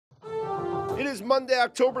It is Monday,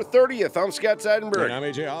 October 30th. I'm Scott Seidenberg. And I'm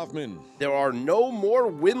AJ Hoffman. There are no more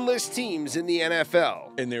winless teams in the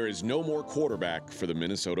NFL. And there is no more quarterback for the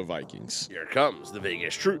Minnesota Vikings. Here comes the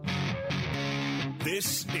Vegas Truth.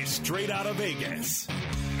 This is Straight Outta Vegas.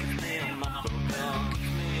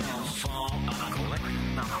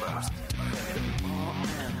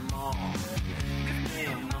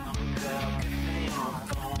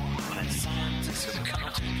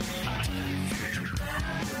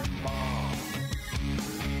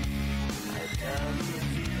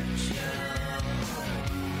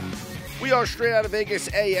 We are Straight Outta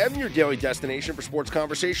Vegas AM, your daily destination for sports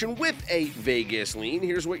conversation with a Vegas lean.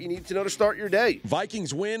 Here's what you need to know to start your day.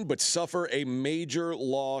 Vikings win, but suffer a major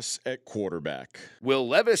loss at quarterback. Will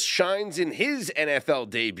Levis shines in his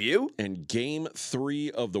NFL debut. And Game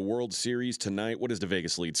 3 of the World Series tonight. What is the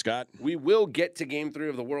Vegas lead, Scott? We will get to Game 3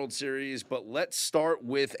 of the World Series, but let's start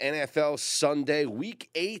with NFL Sunday, Week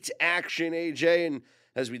 8 action, AJ. And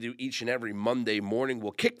as we do each and every Monday morning,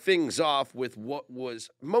 we'll kick things off with what was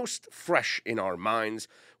most fresh in our minds,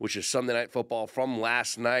 which is Sunday Night Football from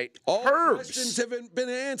last night. All Herbs. questions haven't been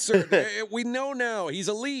answered. We know now. He's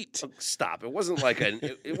elite. Stop. It wasn't like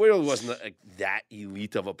it really wasn't that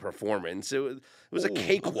elite of a performance. It was a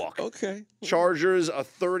cakewalk. Okay. Chargers, a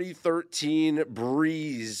 30-13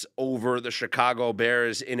 breeze over the Chicago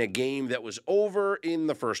Bears in a game that was over in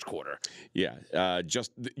the first quarter. Yeah.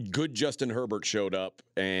 Good Justin Herbert showed up,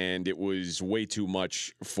 and it was way too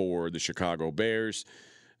much for the Chicago Bears.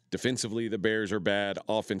 Defensively, the Bears are bad.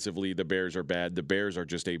 Offensively, the Bears are bad. The Bears are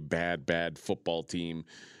just a bad football team.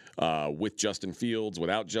 With Justin Fields,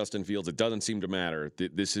 without Justin Fields, it doesn't seem to matter.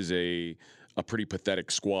 This is a pretty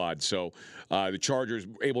pathetic squad. So the Chargers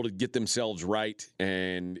able to get themselves right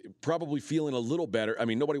and probably feeling a little better. I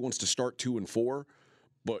mean, nobody wants to start 2-4,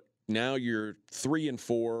 but now you're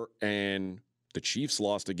 3-4, and the Chiefs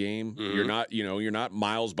lost a game. Mm-hmm. You're not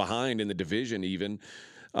miles behind in the division even.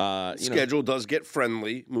 Schedule does get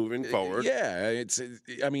friendly moving forward. Yeah,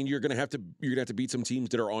 you're gonna have to beat some teams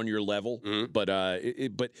that are on your level. Mm-hmm.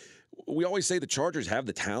 But we always say the Chargers have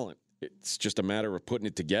the talent. It's just a matter of putting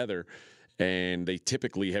it together, and they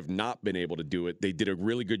typically have not been able to do it. They did a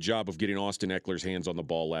really good job of getting Austin Eckler's hands on the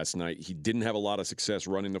ball last night. He didn't have a lot of success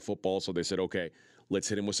running the football, so they said, okay, let's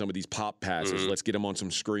hit him with some of these pop passes. Mm-hmm. Let's get him on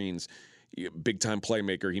some screens. Big-time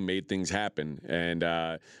playmaker. He made things happen. And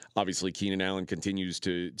obviously Keenan Allen continues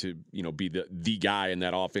to be the guy in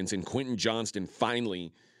that offense. And Quentin Johnston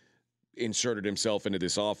finally inserted himself into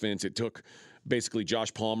this offense. It took basically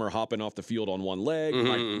Josh Palmer hopping off the field on one leg,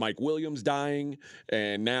 Mm-hmm. Mike Williams dying,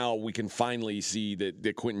 and now we can finally see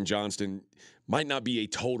that Quentin Johnston might not be a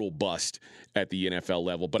total bust at the NFL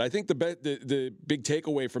level. But I think the big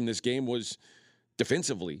takeaway from this game was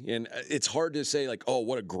defensively. And it's hard to say, like, oh,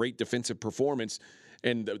 what a great defensive performance.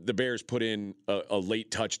 And the Bears put in a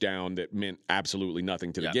late touchdown that meant absolutely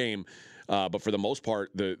nothing to the game. But for the most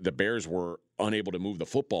part, the Bears were unable to move the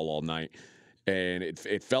football all night. And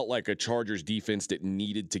it felt like a Chargers defense that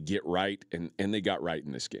needed to get right, and they got right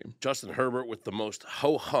in this game. Justin Herbert with the most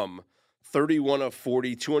ho-hum 31 of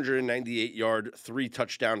 40, 298-yard,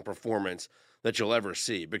 3-touchdown performance that you'll ever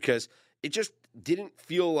see, because it just didn't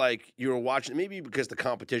feel like you were watching, maybe because the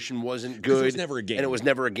competition wasn't good. It was never a game. And it was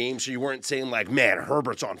never a game, so you weren't saying, like, man,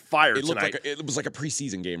 Herbert's on fire tonight. It was like a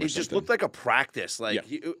preseason game or something. It just looked like a practice. Like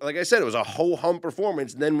I said, it was a ho-hum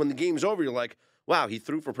performance. And then when the game's over, you're like, wow, he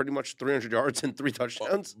threw for pretty much 300 yards and 3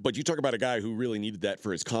 touchdowns. But you talk about a guy who really needed that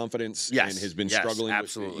for his confidence and has been struggling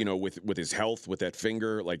with his health, with that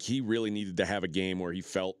finger. Like, he really needed to have a game where he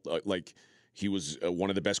felt like he was one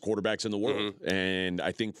of the best quarterbacks in the world. Mm-hmm. And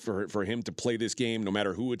I think for him to play this game, no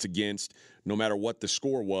matter who it's against, no matter what the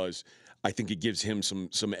score was, I think it gives him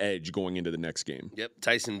some edge going into the next game. Yep.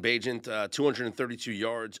 Tyson Bagent, 232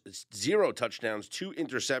 yards, 0 touchdowns, 2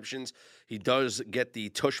 interceptions. He does get the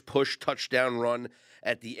tush-push touchdown run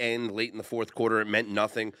at the end, late in the fourth quarter. It meant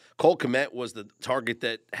nothing. Cole Kmet was the target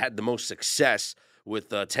that had the most success with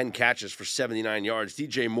 10 catches for 79 yards.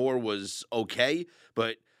 DJ Moore was okay,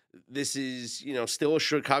 but this is, still a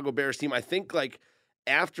Chicago Bears team. I think, like,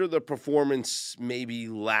 after the performance maybe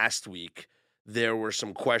last week, there were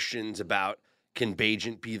some questions about, can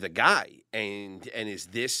Bagent be the guy? And is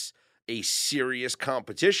this a serious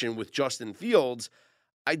competition with Justin Fields?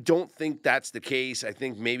 I don't think that's the case. I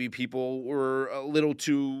think maybe people were a little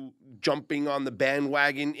too jumping on the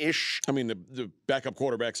bandwagon-ish. I mean, the backup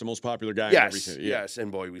quarterback's the most popular guy in every city. Yes,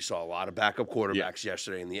 and boy, we saw a lot of backup quarterbacks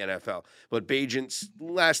yesterday in the NFL. But Bagent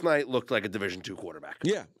last night looked like a Division II quarterback.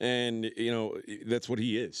 Yeah, and, that's what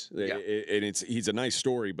he is. Yeah. And he's a nice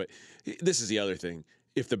story, but this is the other thing.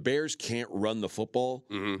 if the Bears can't run the football,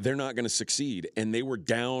 they're not going to succeed. And they were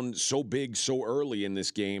down so big so early in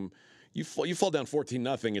this game. You fall down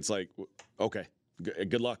 14-0. It's like, okay,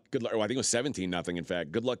 good luck. Good luck. Oh, I think it was 17-0. In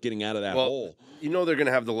fact, good luck getting out of that hole. You know they're going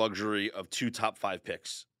to have the luxury of 2 top 5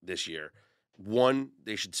 picks this year. One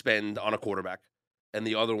they should spend on a quarterback, and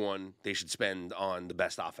the other one they should spend on the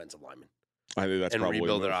best offensive lineman. I think that's and probably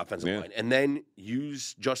rebuild their offensive line, and then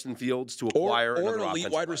use Justin Fields to acquire or another an elite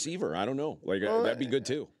offensive wide lineman. receiver. I don't know. That'd be good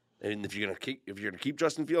too. And if you're gonna keep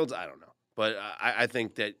Justin Fields, I don't know, but I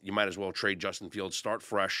think that you might as well trade Justin Fields, start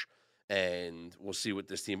fresh, and we'll see what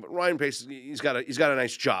this team. But Ryan Pace, he's got a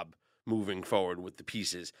nice job moving forward with the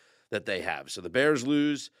pieces that they have. So the Bears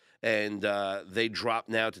lose, and they drop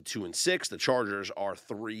now to 2-6. The Chargers are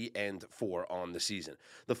 3-4 on the season.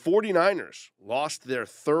 The 49ers lost their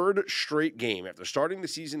 3rd straight game after starting the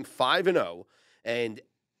season 5-0, and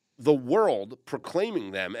the world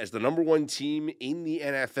proclaiming them as the number 1 team in the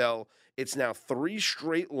NFL. It's now 3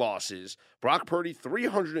 straight losses. Brock Purdy,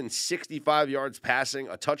 365 yards passing,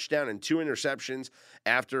 a touchdown, and 2 interceptions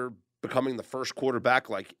after becoming the first quarterback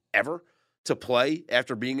ever to play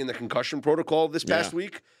after being in the concussion protocol this past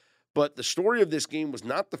week. But the story of this game was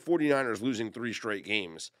not the 49ers losing 3 straight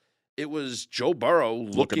games. It was Joe Burrow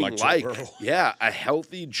looking like Joe Burrow. A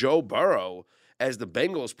healthy Joe Burrow as the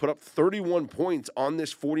Bengals put up 31 points on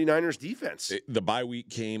this 49ers defense. The bye week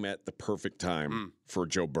came at the perfect time for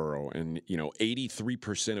Joe Burrow. And,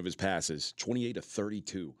 83% of his passes, 28 to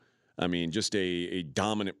 32. I mean, just a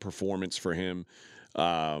dominant performance for him.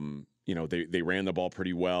 They ran the ball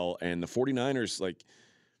pretty well. And the 49ers,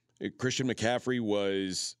 Christian McCaffrey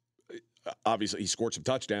was obviously he scored some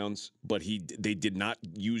touchdowns, but they did not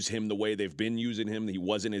use him the way they've been using him. He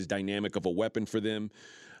wasn't as dynamic of a weapon for them.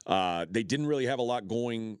 They didn't really have a lot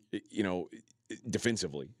going,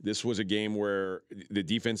 defensively. This was a game where the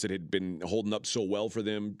defense that had been holding up so well for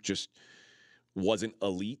them just wasn't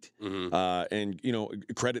elite. And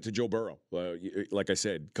credit to Joe Burrow. Like I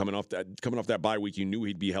said, coming off that bye week, you knew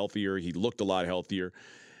he'd be healthier. He looked a lot healthier.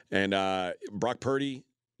 And Brock Purdy,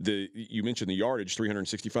 you mentioned the yardage,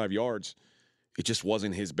 365 yards. It just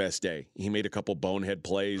wasn't his best day. He made a couple bonehead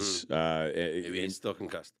plays. Maybe he's still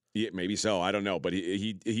concussed. Yeah, maybe so. I don't know, but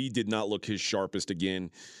he did not look his sharpest again.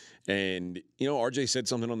 And RJ said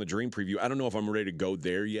something on the Dream Preview. I don't know if I'm ready to go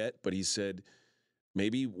there yet, but he said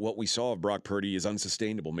maybe what we saw of Brock Purdy is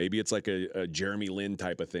unsustainable. Maybe it's like a Jeremy Lin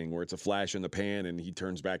type of thing where it's a flash in the pan and he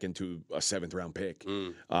turns back into a 7th-round pick.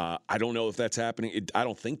 I don't know if that's happening. I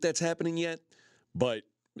don't think that's happening yet, but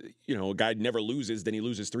a guy never loses, then he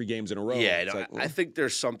loses 3 games in a row. Yeah, I think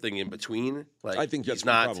there's something in between. I think that's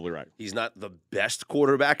probably right. He's not the best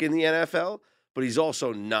quarterback in the NFL, but he's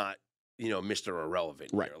also not, Mr.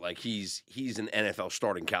 Irrelevant. Right. Here. He's an NFL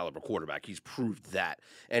starting caliber quarterback. He's proved that.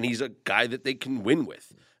 And he's a guy that they can win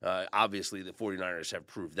with. Obviously, the 49ers have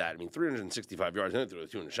proved that. I mean, 365 yards and threw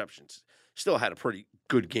 2 interceptions. Still had a pretty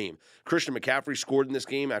good game. Christian McCaffrey scored in this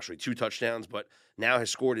game, actually 2 touchdowns, but now has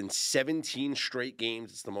scored in 17 straight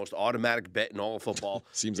games. It's the most automatic bet in all of football.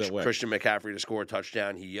 Seems that way. Christian McCaffrey to score a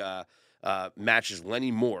touchdown. He matches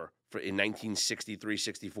Lenny Moore in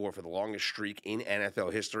 1963-64 for the longest streak in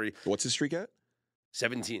NFL history. What's his streak at?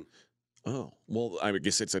 17. Oh, well, I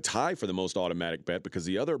guess it's a tie for the most automatic bet because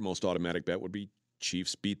the other most automatic bet would be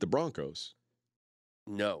Chiefs beat the Broncos.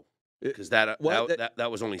 No, because that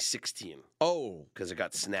was only 16. Oh. Because it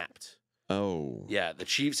got snapped. Oh. Yeah, the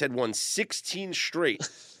Chiefs had won 16 straight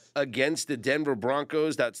against the Denver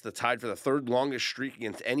Broncos. That's the tied for the 3rd longest streak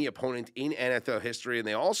against any opponent in NFL history. And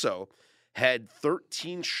they also had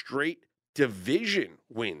 13 straight division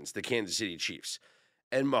wins, the Kansas City Chiefs.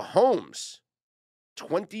 And Mahomes,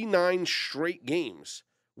 29 straight games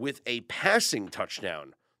with a passing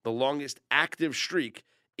touchdown, the longest active streak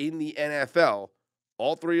in the NFL.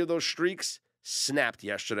 All 3 of those streaks snapped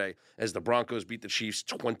yesterday as the Broncos beat the Chiefs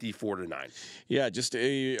 24-9. Yeah, just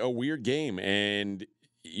a weird game. And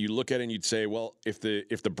you look at it and you'd say, well, if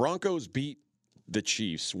the Broncos beat the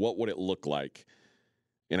Chiefs, what would it look like?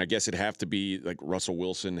 And I guess it'd have to be like Russell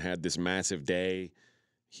Wilson had this massive day.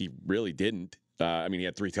 He really didn't. He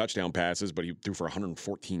had 3 touchdown passes, but he threw for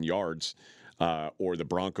 114 yards. Or the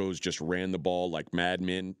Broncos just ran the ball like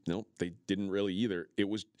madmen. No, they didn't really either. It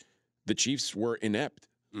was the Chiefs were inept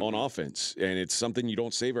on offense, and it's something you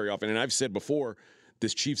don't say very often. And I've said before,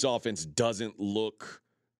 this Chiefs offense doesn't look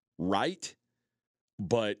right,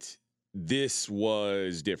 but this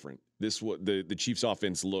was different. This was the Chiefs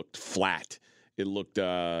offense looked flat. It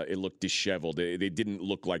looked disheveled. They didn't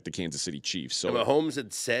look like the Kansas City Chiefs. So Mahomes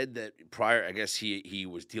had said that prior, I guess he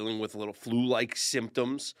was dealing with a little flu-like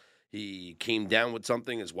symptoms. He came down with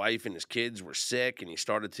something. His wife and his kids were sick, and he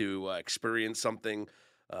started to experience something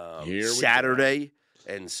Saturday.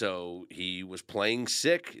 And so he was playing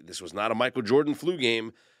sick. This was not a Michael Jordan flu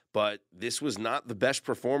game, but this was not the best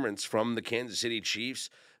performance from the Kansas City Chiefs.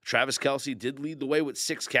 Travis Kelce did lead the way with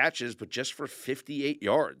 6 catches, but just for 58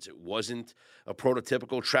 yards. It wasn't a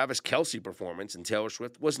prototypical Travis Kelce performance, and Taylor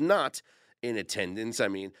Swift was not in attendance. I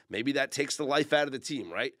mean, maybe that takes the life out of the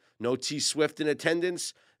team, right? No T Swift in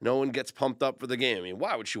attendance. No one gets pumped up for the game. I mean,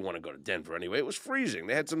 why would she want to go to Denver anyway? It was freezing.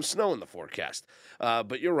 They had some snow in the forecast.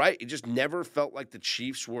 But you're right. It just never felt like the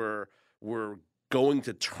Chiefs were going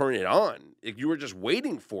to turn it on. You were just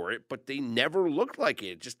waiting for it, but they never looked like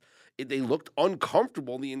it. They looked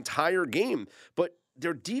uncomfortable the entire game. But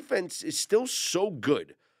their defense is still so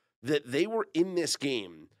good that they were in this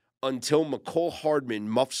game until McCole Hardman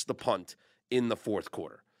muffs the punt in the fourth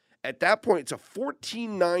quarter. At that point, it's a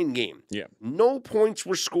 14-9 game. Yeah. No points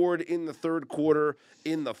were scored in the third quarter.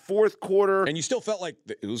 In the fourth quarter, and you still felt like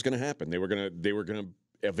it was going to happen. They were going to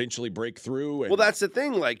eventually break through. Well, that's the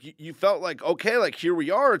thing. Like, you felt like, okay, like, here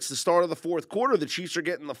we are. It's the start of the fourth quarter. The Chiefs are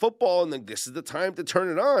getting the football, and then this is the time to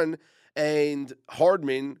turn it on. And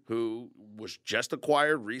Hardman, who was just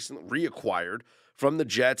reacquired from the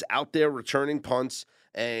Jets, out there returning punts,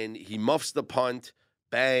 and he muffs the punt.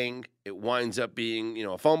 Bang, it winds up being,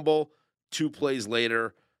 a fumble. 2 plays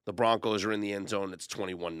later, the Broncos are in the end zone. It's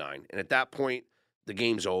 21-9. And at that point, the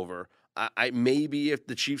game's over. I maybe if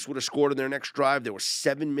the Chiefs would have scored in their next drive, there were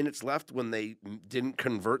 7 minutes left when they didn't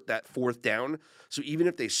convert that fourth down. So even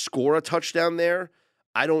if they score a touchdown there,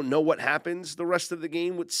 I don't know what happens the rest of the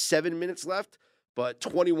game with 7 minutes left. But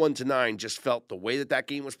 21-9 just felt the way that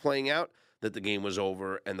game was playing out, that the game was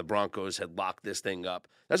over and the Broncos had locked this thing up.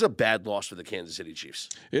 That's a bad loss for the Kansas City Chiefs.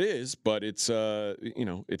 It is, but it's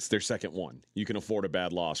it's their second one. You can afford a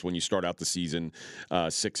bad loss when you start out the season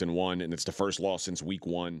 6-1, and it's the first loss since week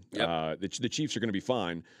 1. Yep. The Chiefs are going to be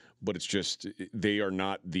fine, but it's just they are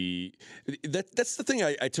not the. That's the thing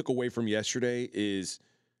I took away from yesterday is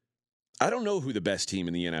I don't know who the best team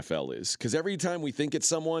in the NFL is because every time we think it's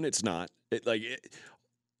someone, it's not.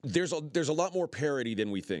 There's a lot more parity than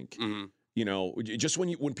we think. Mm-hmm. Just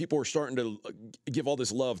when people are starting to give all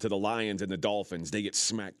this love to the Lions and the Dolphins, they get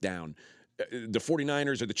smacked down. The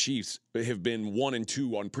 49ers or the Chiefs have been 1 and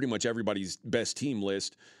 2 on pretty much everybody's best team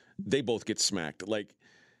list. They both get smacked. Like,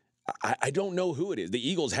 I don't know who it is. The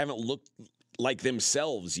Eagles haven't looked like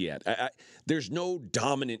themselves yet. There's no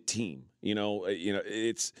dominant team.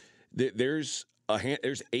 There's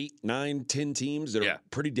 8, 9, 10 teams that are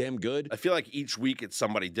pretty damn good. I feel like each week it's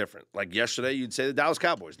somebody different. Like yesterday, you'd say the Dallas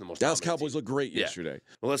Cowboys the most. Dallas Cowboys team. Looked great yesterday.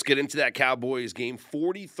 Well, let's get into that Cowboys game.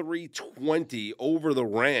 43-20 over the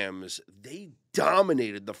Rams. They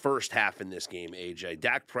dominated the first half in this game, AJ.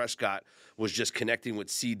 Dak Prescott was just connecting with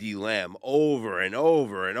CD Lamb over and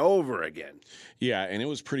over and over again. Yeah, and it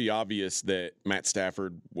was pretty obvious that Matt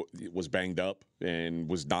Stafford was banged up and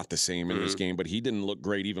was not the same in this game, but he didn't look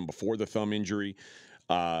great even before the thumb injury.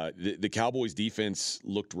 The Cowboys defense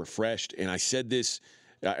looked refreshed, and I said this.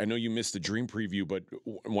 I know you missed the dream preview, but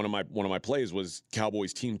one of my plays was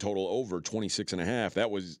Cowboys team total over 26.5. That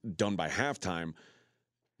was done by halftime.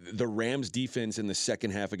 The Rams defense in the second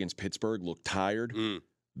half against Pittsburgh looked tired.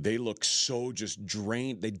 They look so just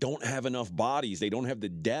drained. They don't have enough bodies. They don't have the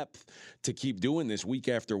depth to keep doing this week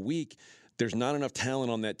after week. There's not enough talent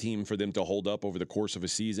on that team for them to hold up over the course of a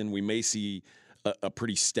season. We may see a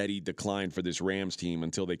pretty steady decline for this Rams team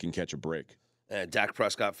until they can catch a break. Dak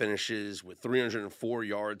Prescott finishes with 304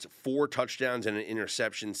 yards, 4 touchdowns, and an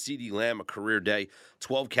interception. CD Lamb, a career day,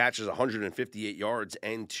 12 catches, 158 yards,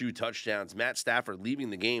 and 2 touchdowns. Matt Stafford leaving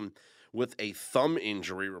the game with a thumb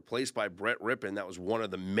injury, replaced by Brett Rippon. That was one of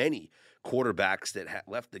the many quarterbacks that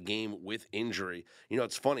left the game with injury.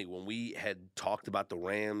 It's funny, when we had talked about the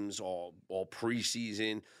Rams all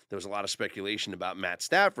preseason, there was a lot of speculation about Matt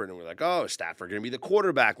Stafford, and we're like, oh, is Stafford going to be the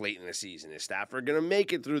quarterback late in the season? Is Stafford going to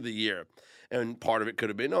make it through the year? And part of it could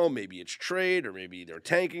have been, maybe it's trade, or maybe they're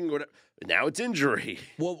tanking, or whatever. But now it's injury.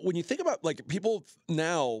 Well, when you think about, people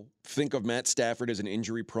now think of Matt Stafford as an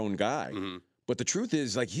injury-prone guy. Mm-hmm. But the truth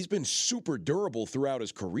is, he's been super durable throughout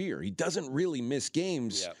his career. He doesn't really miss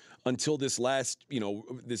games until this last,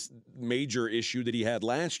 this major issue that he had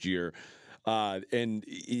last year. And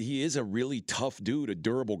he is a really tough dude, a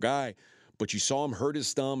durable guy. But you saw him hurt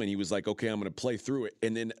his thumb, and he was like, okay, I'm going to play through it.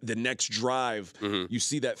 And then the next drive, you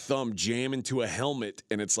see that thumb jam into a helmet,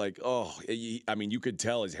 and it's like, you could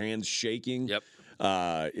tell his hand's shaking. Yep.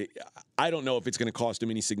 I don't know if it's going to cost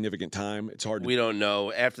him any significant time. It's hard. We don't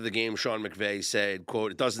know. After the game, Sean McVay said,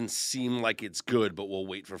 quote, "It doesn't seem like it's good, but we'll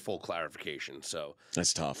wait for full clarification." So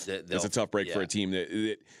that's tough. That's a tough break for a team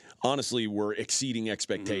that honestly were exceeding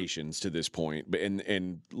expectations to this point.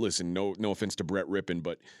 And listen, no offense to Brett Rippon,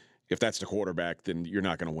 but if that's the quarterback, then you're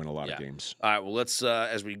not going to win a lot of games. All right, well, let's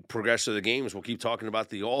as we progress through the games, we'll keep talking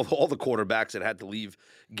about all the quarterbacks that had to leave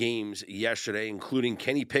games yesterday, including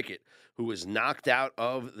Kenny Pickett, who was knocked out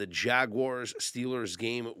of the Jaguars-Steelers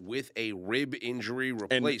game with a rib injury,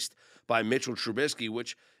 replaced by Mitchell Trubisky,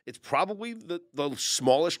 which it's probably the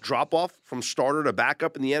smallest drop-off from starter to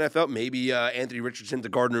backup in the NFL. Maybe Anthony Richardson to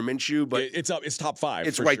Gardner Minshew, but it's top 5.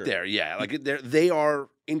 It's right there, yeah. Like they are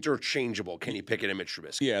interchangeable, Kenny Pickett and Mitch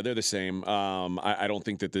Trubisky. Yeah, they're the same. I don't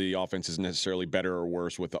think that the offense is necessarily better or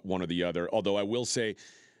worse with one or the other. Although I will say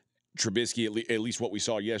Trubisky, at least what we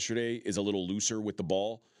saw yesterday, is a little looser with the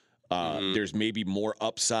ball. There's maybe more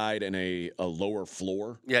upside and a lower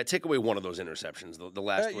floor. Yeah, take away one of those interceptions. The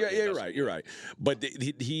last one. Yeah, you're right. But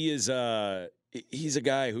he's a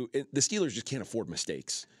guy who the Steelers just can't afford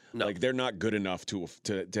mistakes. No. Like they're not good enough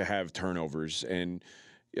to have turnovers, and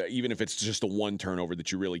even if it's just the one turnover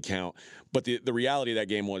that you really count. But the reality of that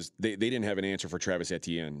game was they didn't have an answer for Travis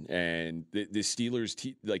Etienne, and the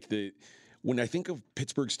Steelers when I think of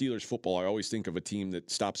Pittsburgh Steelers football, I always think of a team that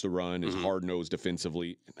stops the run, is hard-nosed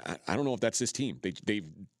defensively. I don't know if that's this team. They've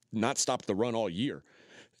not stopped the run all year.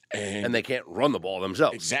 And they can't run the ball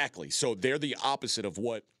themselves. Exactly. So they're the opposite of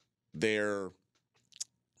what their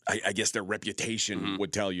reputation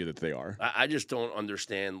would tell you that they are. I just don't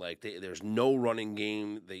understand. Like, there's no running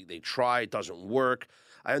game. They try. It doesn't work.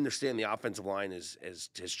 I understand the offensive line has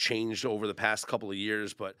changed over the past couple of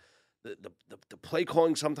years, but the play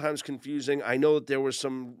calling sometimes confusing. I know that there was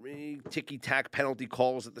some ticky-tack penalty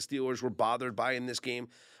calls that the Steelers were bothered by in this game.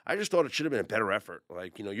 I just thought it should have been a better effort.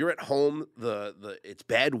 Like, you're at home. It's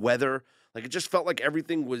bad weather. Like, it just felt like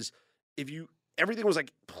everything was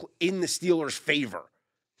like in the Steelers' favor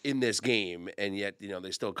in this game, and yet, they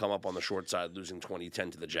still come up on the short side, losing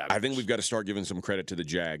 20-10 to the Jaguars. I think we've got to start giving some credit to the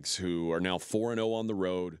Jags, who are now 4-0 on the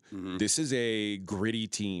road. This is a gritty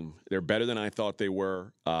team. They're better than I thought they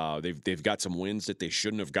were. They've got some wins that they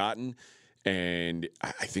shouldn't have gotten, and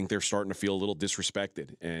I think they're starting to feel a little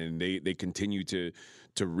disrespected, and they continue to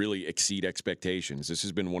really exceed expectations. This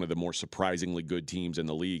has been one of the more surprisingly good teams in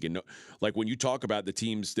the league. And like when you talk about the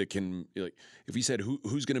teams that can, like if you said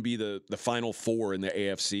who's going to be the final 4 in the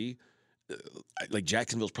AFC, like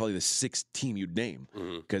Jacksonville's probably the 6th team you'd name,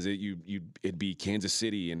 because it'd be Kansas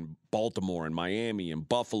City and Baltimore and Miami and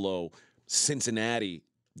Buffalo, Cincinnati.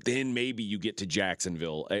 Then maybe you get to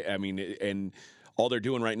Jacksonville. I mean, and all they're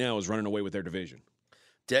doing right now is running away with their division.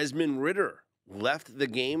 Desmond Ridder left the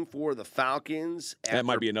game for the Falcons. That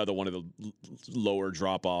might be another one of the lower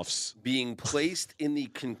drop-offs. Being placed in the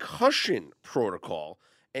concussion protocol.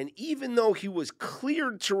 And even though he was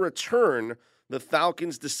cleared to return, the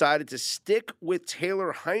Falcons decided to stick with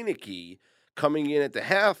Taylor Heineke coming in at the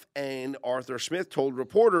half. And Arthur Smith told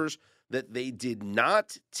reporters that they did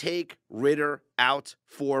not take Ridder out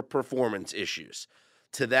for performance issues.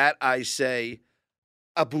 To that, I say,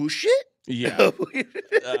 a bullshit? Yeah.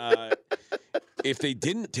 If they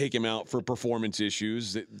didn't take him out for performance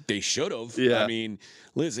issues, they should have. Yeah. I mean,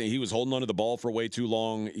 listen, he was holding onto the ball for way too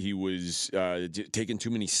long. He was taking too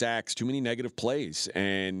many sacks, too many negative plays.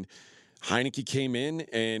 And Heineke came in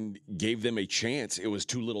and gave them a chance. It was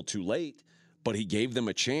too little too late, but he gave them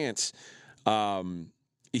a chance.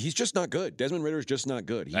 He's just not good. Desmond Ridder is just not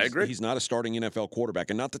good. I agree. He's not a starting NFL quarterback,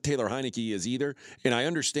 and not that Taylor Heineke is either. And I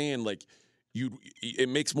understand, like, it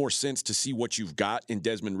makes more sense to see what you've got in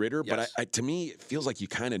Desmond Ridder, yes. But to me, it feels like you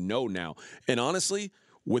kind of know now. And honestly,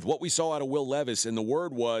 with what we saw out of Will Levis, and the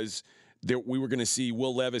word was that we were going to see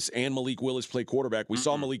Will Levis and Malik Willis play quarterback. We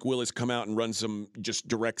saw Malik Willis come out and run some just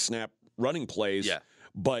direct snap running plays. Yeah.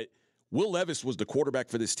 But Will Levis was the quarterback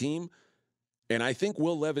for this team, and I think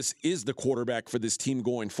Will Levis is the quarterback for this team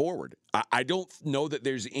going forward. I don't know that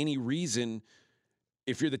there's any reason,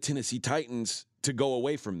 if you're the Tennessee Titans, to go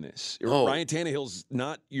away from this. Ryan Tannehill's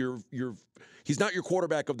not he's not your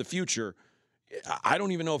quarterback of the future. I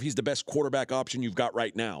don't even know if he's the best quarterback option you've got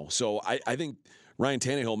right now. So I think Ryan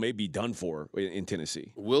Tannehill may be done for in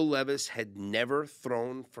Tennessee. Will Levis had never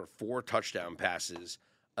thrown for 4 touchdown passes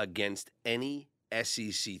against any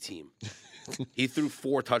SEC team. He threw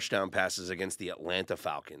 4 touchdown passes against the Atlanta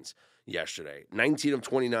Falcons yesterday. 19 of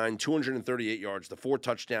 29, 238 yards, the 4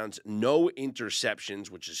 touchdowns, no interceptions,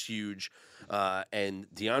 which is huge. And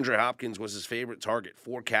DeAndre Hopkins was his favorite target.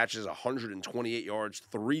 4 catches, 128 yards,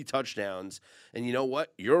 3 touchdowns. And you know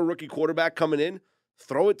what? You're a rookie quarterback coming in.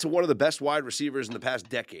 Throw it to one of the best wide receivers in the past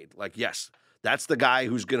decade. Like, yes, that's the guy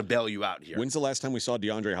who's going to bail you out here. When's the last time we saw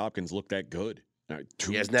DeAndre Hopkins look that good?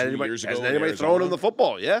 Two, He hasn't 2 had anybody, years ago hasn't in had anybody throwing him Arizona. the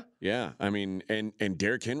football. Yeah. Yeah, I mean, and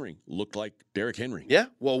Derrick Henry looked like Derrick Henry. Yeah.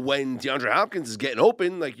 Well, when DeAndre Hopkins is getting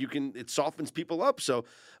open, like it softens people up. So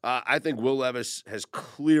I think Will Levis has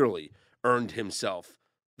clearly earned himself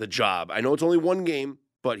the job. I know it's only one game,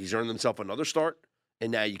 but he's earned himself another start,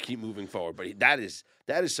 and now you keep moving forward. But that is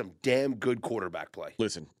some damn good quarterback play.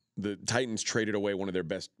 Listen, the Titans traded away one of their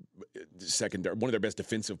best one of their best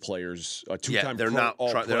defensive players. Two-time they're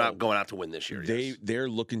pro, they're not going out to win this year. They're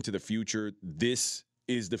looking to the future. This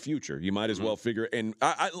is the future. You might as well figure. And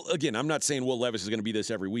again, I'm not saying Will Levis is going to be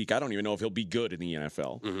this every week. I don't even know if he'll be good in the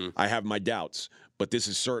NFL. I have my doubts, but this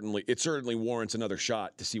is certainly warrants another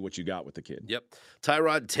shot to see what you got with the kid. Yep.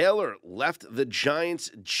 Tyrod Taylor left the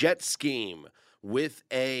Giants-Jets game with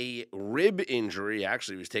a rib injury.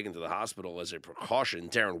 Actually, he was taken to the hospital as a precaution.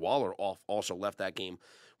 Darren Waller also left that game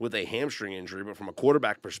with a hamstring injury. But from a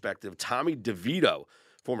quarterback perspective, Tommy DeVito,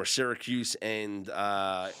 former Syracuse and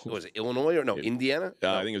was it Illinois or Indiana?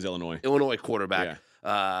 I think it was Illinois. Illinois quarterback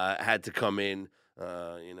had to come in.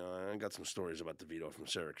 I got some stories about DeVito from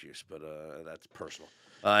Syracuse, but that's personal.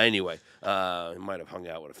 Anyway, he might have hung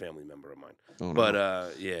out with a family member of mine. Oh, no.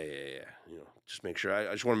 But yeah. Just make sure.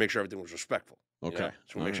 I just want to make sure everything was respectful. Okay.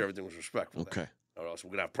 Just want to make sure everything was respectful. Okay. Or else we're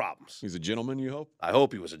gonna have problems. He's a gentleman, you hope? I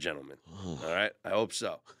hope he was a gentleman. All right. I hope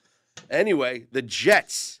so. Anyway, the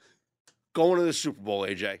Jets going to the Super Bowl.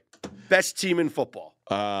 AJ, best team in football.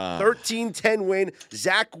 13-10 win.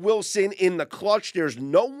 Zach Wilson in the clutch. There's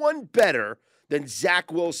no one better than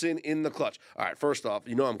Zach Wilson in the clutch. All right, first off,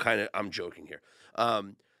 I'm joking here.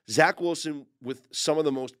 Zach Wilson with some of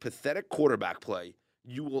the most pathetic quarterback play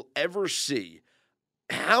you will ever see.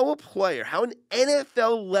 How an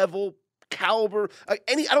NFL level caliber, I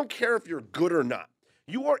don't care if you're good or not.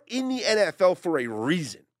 You are in the NFL for a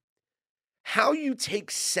reason. How you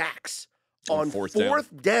take sacks on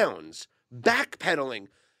fourth downs, backpedaling.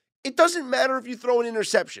 It doesn't matter if you throw an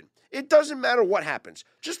interception. It doesn't matter what happens.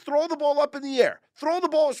 Just throw the ball up in the air. Throw the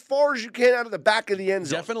ball as far as you can out of the back of the end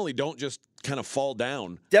zone. Definitely don't just kind of fall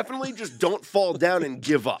down. Definitely just don't fall down and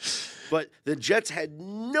give up. But the Jets had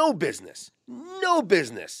no business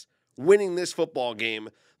winning this football game.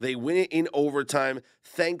 They win it in overtime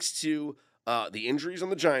thanks to the injuries on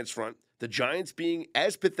the Giants front, the Giants being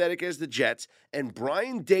as pathetic as the Jets, and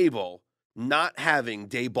Brian Daboll not having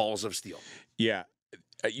day balls of steel. Yeah,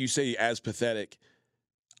 you say as pathetic.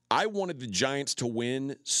 I wanted the Giants to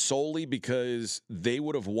win solely because they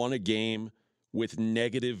would have won a game with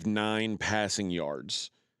 -9 passing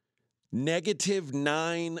yards.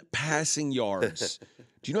 -9 passing yards.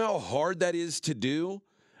 Do you know how hard that is to do?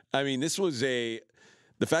 I mean,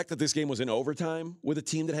 the fact that this game was in overtime with a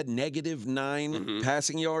team that had -9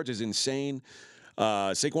 passing yards is insane.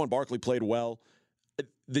 Saquon Barkley played well.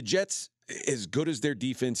 The Jets, as good as their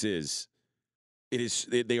defense is,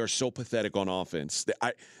 they are so pathetic on offense.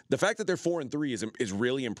 The fact that they're 4-3 is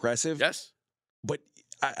really impressive. Yes. But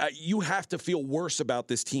you have to feel worse about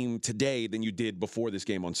this team today than you did before this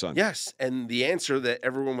game on Sunday. Yes, and the answer that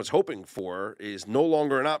everyone was hoping for is no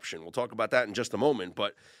longer an option. We'll talk about that in just a moment.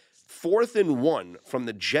 But 4th and 1 from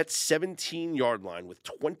the Jets' 17-yard line with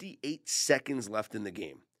 28 seconds left in the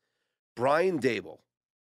game. Brian Daboll,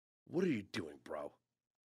 what are you doing, bro?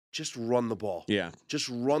 Just run the ball. Yeah. Just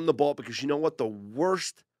run the ball, because you know what? The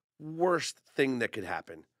worst thing that could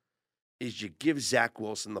happen is you give Zach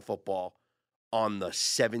Wilson the football on the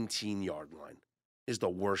 17-yard line is the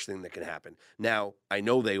worst thing that can happen. Now, I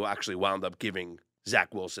know they actually wound up giving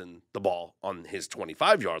Zach Wilson the ball on his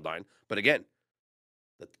 25-yard line, but again,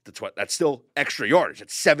 that's still extra yardage.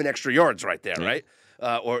 It's 7 extra yards right there, right?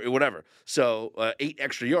 Or whatever. So 8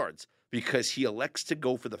 extra yards, because he elects to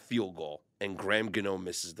go for the field goal, and Graham Gano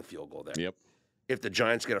misses the field goal there. Yep. If the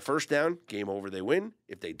Giants get a first down, game over, they win.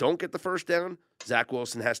 If they don't get the first down, Zach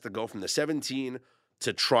Wilson has to go from the 17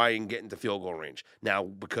 to try and get into field goal range. Now,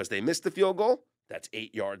 because they missed the field goal, that's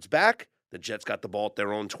 8 yards back. The Jets got the ball at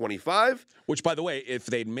their own 25. Which, by the way, if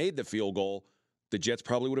they'd made the field goal, the Jets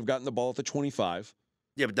probably would have gotten the ball at the 25.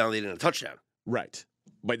 Yeah, but now they didn't have a touchdown. Right.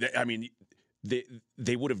 But,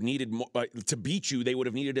 they would have needed more, to beat you, they would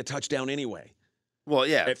have needed a touchdown anyway. Well,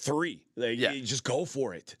 yeah. At 3. You just go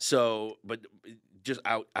for it. So, but just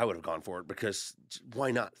I would have gone for it, because why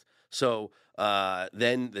not? So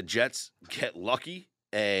then the Jets get lucky,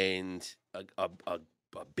 and a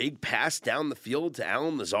big pass down the field to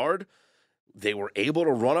Allen Lazard. They were able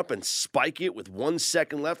to run up and spike it with 1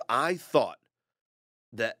 second left. I thought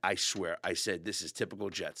that, I swear, I said, this is typical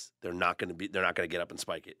Jets. They're not going to get up and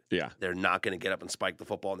spike it. Yeah. They're not going to get up and spike the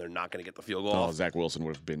football, and they're not going to get the field goal off. Zach Wilson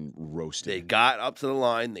would have been roasted. They got up to the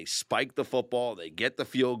line, they spiked the football, they get the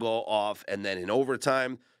field goal off, and then in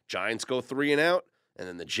overtime, Giants go 3 and out, and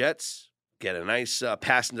then the Jets get a nice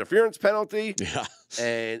pass interference penalty. Yeah.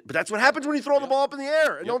 But that's what happens when you throw the ball up in the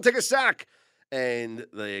air and don't take a sack. And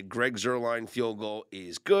the Greg Zuerlein field goal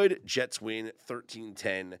is good. Jets win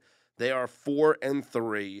 13-10. They are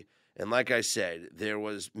 4-3. And like I said, there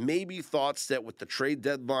was maybe thoughts that with the trade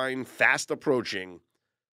deadline fast approaching,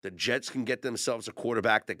 the Jets can get themselves a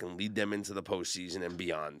quarterback that can lead them into the postseason and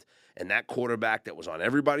beyond. And that quarterback that was on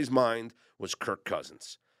everybody's mind was Kirk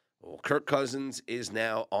Cousins. Well, Kirk Cousins is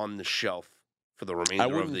now on the shelf for the remainder of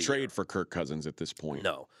the year. I wouldn't trade for Kirk Cousins at this point.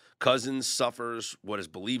 No. Cousins suffers what is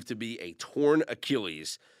believed to be a torn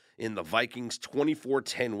Achilles in the Vikings'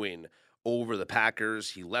 24-10 win over the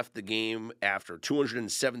Packers. He left the game after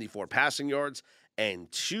 274 passing yards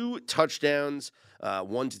and 2 touchdowns,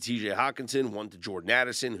 one to TJ Hawkinson, one to Jordan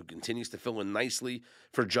Addison, who continues to fill in nicely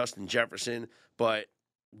for Justin Jefferson. But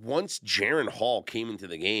once Jaren Hall came into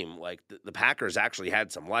the game, like the Packers actually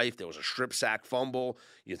had some life. There was a strip sack fumble.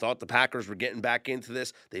 You thought the Packers were getting back into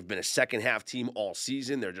this. They've been a second-half team all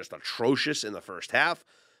season. They're just atrocious in the first half.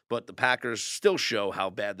 But the Packers still show how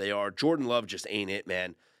bad they are. Jordan Love just ain't it,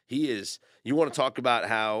 man. He is. You want to talk about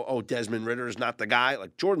how, Desmond Ridder is not the guy?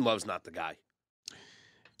 Like, Jordan Love's not the guy.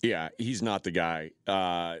 Yeah, he's not the guy.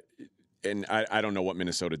 And I don't know what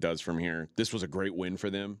Minnesota does from here. This was a great win for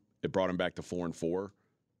them. It brought them back to 4-4.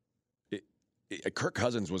 Kirk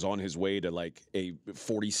Cousins was on his way to like a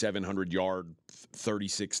 4,700-yard,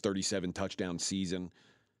 36, 37 touchdown season.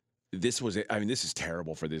 This is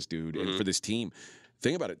terrible for this dude and for this team.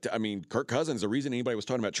 Think about it. I mean, Kirk Cousins, the reason anybody was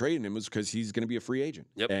talking about trading him was because he's going to be a free agent.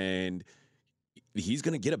 Yep. And he's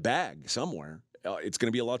going to get a bag somewhere. It's going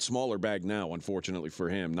to be a lot smaller bag now, unfortunately for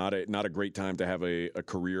him. Not a great time to have a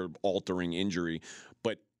career-altering injury.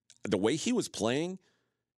 But the way he was playing,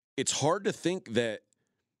 it's hard to think that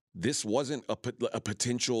this wasn't a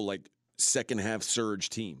potential like second-half surge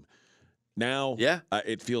team. Now,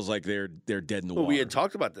 it feels like they're dead in the water. We had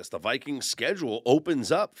talked about this. The Vikings schedule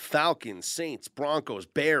opens up Falcons, Saints, Broncos,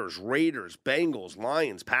 Bears, Raiders, Bengals,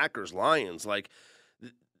 Lions, Packers, Lions. Like,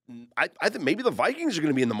 I think maybe the Vikings are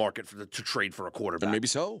going to be in the market to trade for a quarterback. And maybe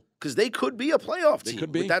so. Because they could be a playoff team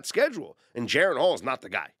could be. with that schedule. And Jaren Hall is not the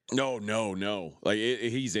guy. No. Like,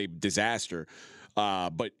 he's a disaster.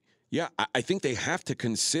 But, yeah, I think they have to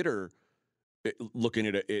consider looking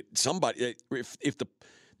at it. Somebody, if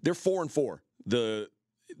they're 4-4. The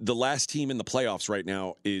last team in the playoffs right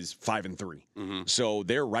now is 5-3. Mm-hmm. So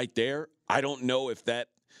they're right there. I don't know if that,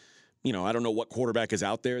 I don't know what quarterback is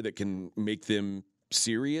out there that can make them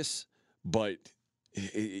serious, but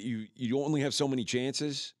you only have so many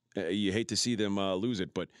chances. You hate to see them lose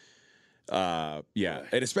it, but yeah.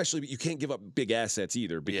 And especially you can't give up big assets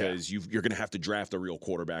either because you're going to have to draft a real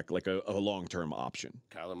quarterback, like a long-term option.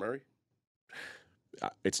 Kyler Murray?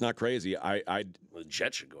 It's not crazy. The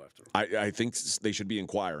Jets should go after him. I think they should be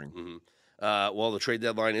inquiring. Mm-hmm. Well, the trade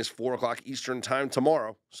deadline is 4 o'clock Eastern time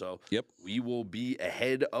tomorrow. So we will be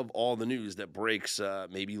ahead of all the news that breaks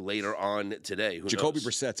maybe later on today. Who Jacoby knows?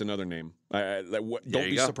 Brissett's another name. Don't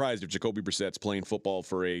be surprised if Jacoby Brissett's playing football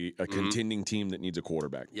for a contending team that needs a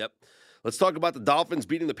quarterback. Yep. Let's talk about the Dolphins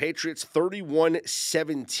beating the Patriots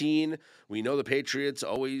 31-17. We know the Patriots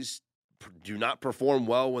always do not perform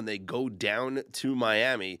well when they go down to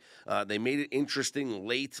Miami. They made it interesting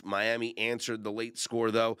late. Miami answered the late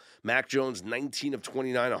score, though. Mac Jones, 19 of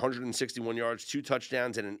 29, 161 yards, 2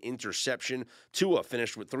 touchdowns, and an interception. Tua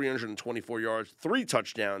finished with 324 yards, 3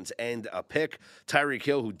 touchdowns, and a pick. Tyreek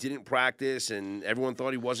Hill, who didn't practice, and everyone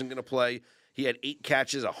thought he wasn't going to play, he had 8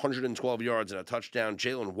 catches, 112 yards, and a touchdown.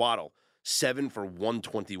 Jalen Waddle, 7 for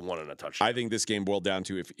 121 and a touchdown. I think this game boiled down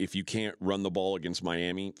to if you can't run the ball against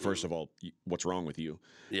Miami, first of all, what's wrong with you?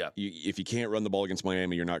 Yeah. If you can't run the ball against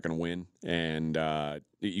Miami, you're not going to win. And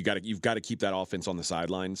you've got to keep that offense on the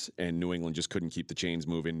sidelines. And New England just couldn't keep the chains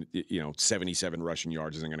moving. 77 rushing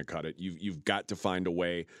yards isn't going to cut it. You've got to find a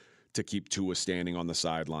way to keep Tua standing on the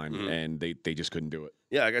sideline, and they just couldn't do it.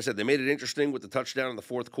 Yeah, like I said, they made it interesting with the touchdown in the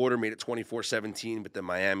fourth quarter, made it 24-17, but then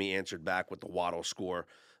Miami answered back with the Waddle score.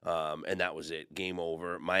 And that was it. Game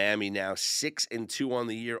over. Miami now 6-2 on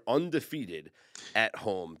the year, undefeated at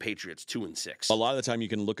home. Patriots 2-6. A lot of the time, you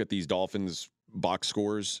can look at these Dolphins box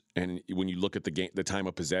scores, and when you look at the time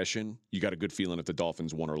of possession, you got a good feeling if the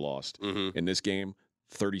Dolphins won or lost. In this game,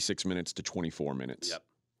 36 minutes to 24 minutes. Yep.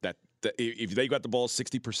 That if they got the ball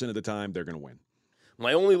 60% of the time, they're going to win.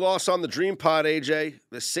 My only loss on the Dream Pod, AJ,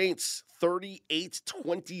 the Saints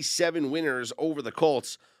 38-27 winners over the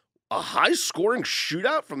Colts. A high-scoring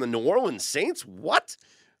shootout from the New Orleans Saints? What?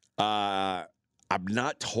 I'm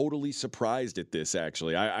not totally surprised at this,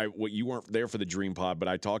 actually. You weren't there for the Dream Pod, but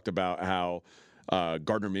I talked about how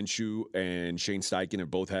Gardner Minshew and Shane Steichen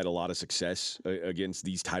have both had a lot of success against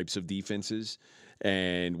these types of defenses.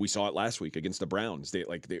 And we saw it last week against the Browns. They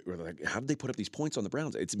were like, how did they put up these points on the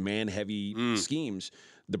Browns? It's man-heavy schemes.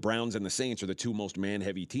 The Browns and the Saints are the two most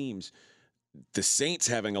man-heavy teams. The Saints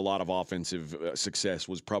having a lot of offensive success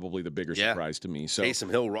was probably the bigger surprise to me. So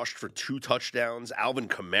Taysom Hill rushed for 2 touchdowns. Alvin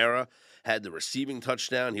Kamara had the receiving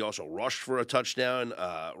touchdown. He also rushed for a touchdown.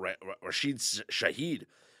 Rashid Shaheed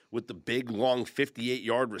with the big, long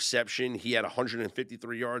 58-yard reception. He had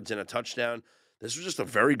 153 yards and a touchdown. This was just a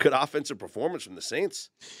very good offensive performance from the Saints.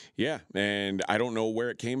 Yeah, and I don't know where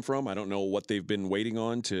it came from. I don't know what they've been waiting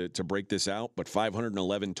on to break this out, but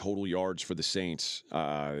 511 total yards for the Saints,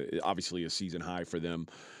 obviously a season high for them.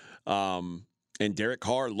 And Derek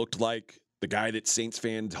Carr looked like the guy that Saints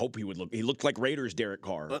fans hope he would look. He looked like Raiders Derek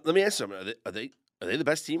Carr. Let me ask you something. Are they the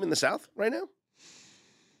best team in the South right now?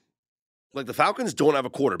 Like, the Falcons don't have a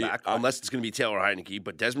quarterback unless it's going to be Taylor Heineke,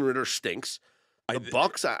 but Desmond Ridder stinks. The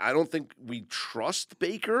Bucs, I don't think we trust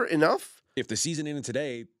Baker enough. If the season ended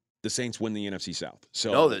today, the Saints win the NFC South.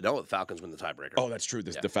 So No, the Falcons win the tiebreaker. Oh, that's true.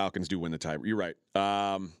 The Falcons do win the tie. You're right.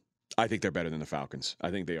 I think they're better than the Falcons.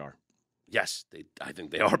 I think they are. Yes, I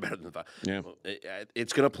think they are better than the Falcons. Yeah.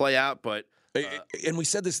 It's going to play out, but... and we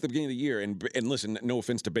said this at the beginning of the year, and listen, no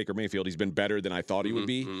offense to Baker Mayfield. He's been better than I thought he would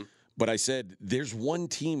be. Mm-hmm. But I said, there's one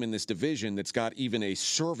team in this division that's got even a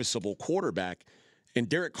serviceable quarterback. And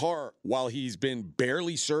Derek Carr, while he's been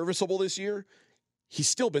barely serviceable this year, he's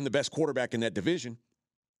still been the best quarterback in that division.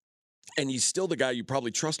 And he's still the guy you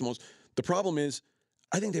probably trust most. The problem is,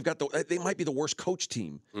 I think they might be the worst coach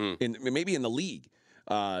team maybe in the league.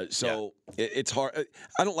 It's hard.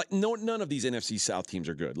 I don't like none of these NFC South teams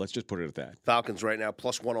are good. Let's just put it at that. Falcons right now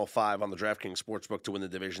plus 105 on the DraftKings Sportsbook to win the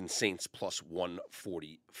division. Saints plus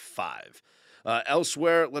 145.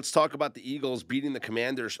 Elsewhere, let's talk about the Eagles beating the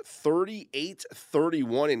Commanders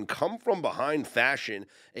 38-31 in come-from-behind fashion.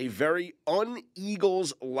 A very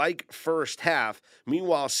un-Eagles-like first half.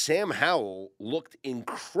 Meanwhile, Sam Howell looked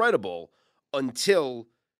incredible until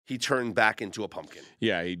he turned back into a pumpkin.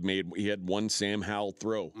 Yeah, he had one Sam Howell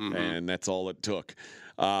throw, and that's all it took.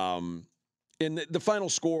 And the final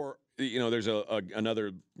score, there's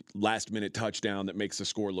another last-minute touchdown that makes the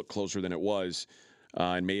score look closer than it was.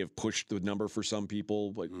 And may have pushed the number for some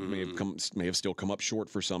people, but may have still come up short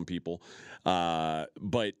for some people.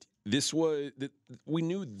 But this was we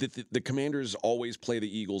knew that the Commanders always play the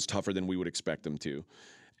Eagles tougher than we would expect them to.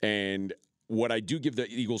 And what I do give the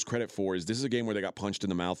Eagles credit for is this is a game where they got punched in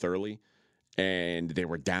the mouth early, and they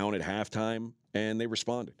were down at halftime, and they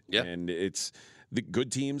responded. Yeah. And it's the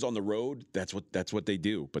good teams on the road. That's what they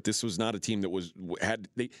do. But this was not a team that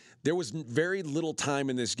there was very little time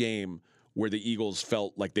in this game where the Eagles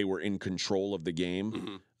felt like they were in control of the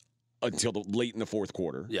game until late in the fourth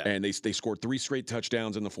quarter. Yeah. And they scored 3 straight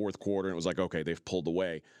touchdowns in the fourth quarter, and it was like, okay, they've pulled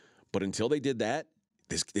away. But until they did that,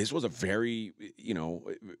 this was a very,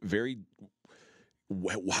 very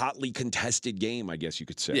hotly contested game, I guess you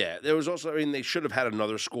could say. Yeah, there was also, they should have had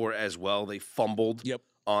another score as well. They fumbled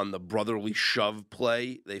on the brotherly shove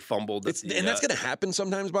play. They fumbled. And that's going to happen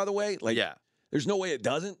sometimes, by the way. There's no way it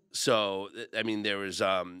doesn't. So, there was...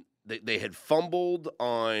 They had fumbled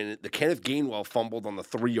on – the Kenneth Gainwell fumbled on the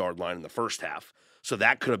 3-yard line in the first half, so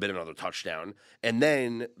that could have been another touchdown. And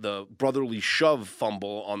then the brotherly shove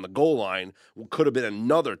fumble on the goal line could have been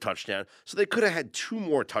another touchdown. So they could have had 2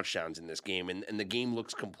 more touchdowns in this game, and the game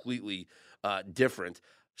looks completely different.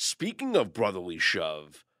 Speaking of brotherly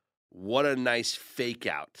shove, what a nice fake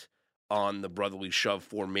out on the brotherly shove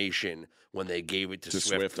formation when they gave it to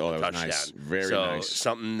Swift Oh, that was touchdown. nice. Very nice.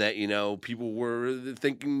 Something that, people were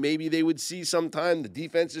thinking maybe they would see sometime. The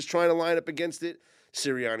defense is trying to line up against it.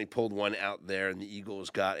 Sirianni pulled one out there, and the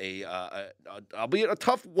Eagles got albeit a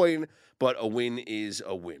tough win, but a win is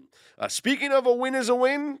a win. Speaking of a win is a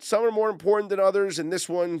win, some are more important than others, and this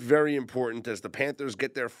one very important as the Panthers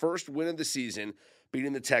get their first win of the season,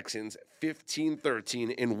 beating the Texans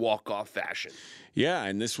 15-13 in walk-off fashion. Yeah,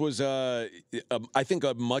 and this was, I think,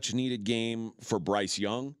 a much-needed game for Bryce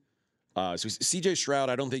Young. So C.J. Stroud,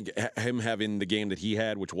 I don't think him having the game that he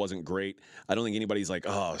had, which wasn't great, I don't think anybody's like,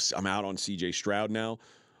 oh, I'm out on C.J. Stroud now.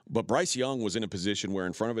 But Bryce Young was in a position where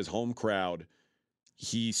in front of his home crowd,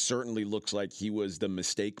 he certainly looks like he was the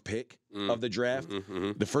mistake pick of the draft.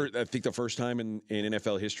 I think the first time in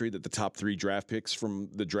NFL history that the top 3 draft picks from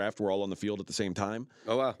the draft were all on the field at the same time.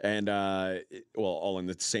 Oh, wow. And, all in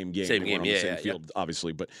the same game. Same they game, weren't on the same field,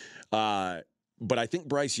 obviously. But I think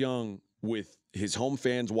Bryce Young, with his home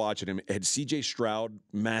fans watching him, had C.J. Stroud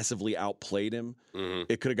massively outplayed him,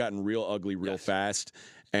 it could have gotten real ugly real fast.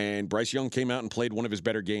 And Bryce Young came out and played one of his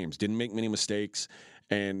better games, didn't make many mistakes.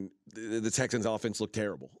 And the Texans' offense looked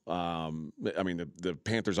terrible. I mean, the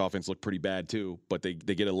Panthers' offense looked pretty bad too, but they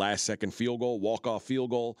get a last-second field goal, walk-off field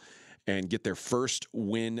goal, and get their first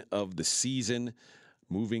win of the season,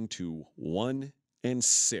 moving to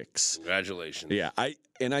 1-6. Congratulations. Yeah, I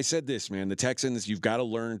said this, man. The Texans, you've got to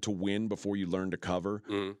learn to win before you learn to cover.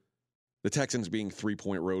 Mm-hmm. The Texans being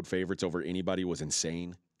 3-point road favorites over anybody was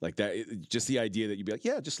insane. Like that, just the idea that you'd be like,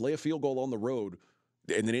 yeah, just lay a field goal on the road,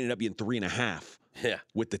 and then it ended up being 3.5. Yeah.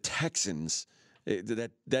 With the Texans,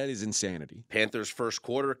 that is insanity. Panthers' first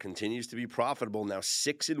quarter continues to be profitable. Now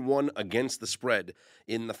 6-1 against the spread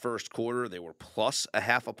in the first quarter. They were plus a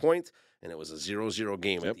half a point, and it was a 0-0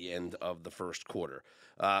 game at the end of the first quarter.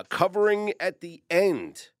 Covering at the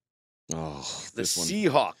end, the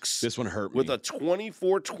Seahawks. This one hurt me. With a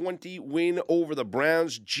 24-20 win over the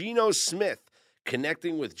Browns. Geno Smith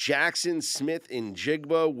connecting with Jackson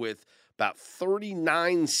Smith-Njigba with about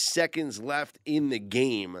 39 seconds left in the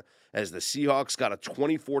game as the Seahawks got a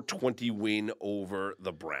 24-20 win over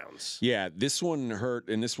the Browns. Yeah, this one hurt,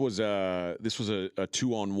 and this was a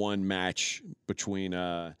 2-on-1 match between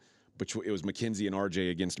it was McKenzie and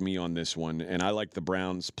RJ against me on this one, and I like the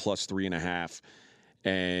Browns plus 3.5,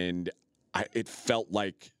 and it felt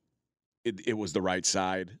like it was the right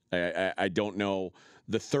side. I don't know.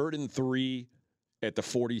 The 3rd and 3 at the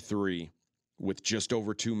 43 with just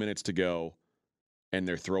over 2 minutes to go, and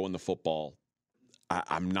they're throwing the football.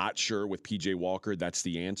 I'm not sure with P.J. Walker that's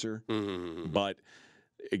the answer, but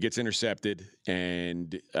it gets intercepted,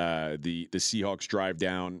 and the Seahawks drive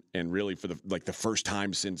down, and really for the first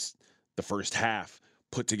time since the first half,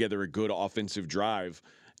 put together a good offensive drive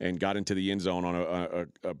and got into the end zone on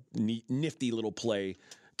a nifty little play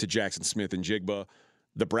to Jackson Smith-Njigba.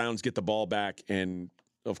 The Browns get the ball back, and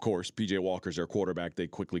of course, P.J. Walker's their quarterback. They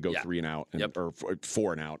quickly go 3 and out, or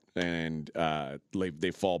 4 and out, and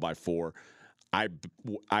they fall by 4. I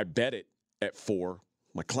bet it at 4.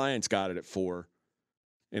 My clients got it at 4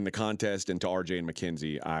 in the contest, and to RJ and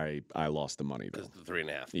McKenzie, I lost the money though. The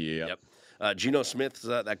 3.5. Yep. Geno Smith's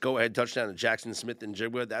that go-ahead touchdown to Jackson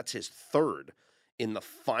Smith-Njigba, that's his 3rd in the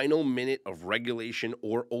final minute of regulation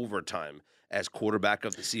or overtime as quarterback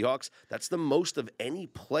of the Seahawks. That's the most of any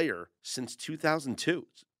player since 2002,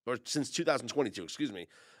 or since 2022, excuse me,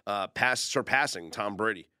 surpassing Tom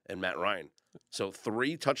Brady and Matt Ryan. So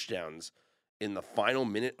 3 touchdowns in the final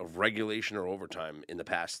minute of regulation or overtime in the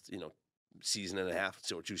past, season and a half,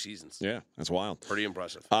 or 2 seasons. Yeah, that's wild. Pretty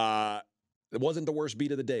impressive. It wasn't the worst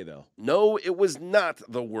beat of the day, though. No, it was not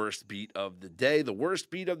the worst beat of the day. The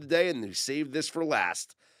worst beat of the day, and they saved this for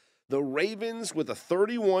last, the Ravens with a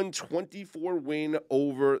 31-24 win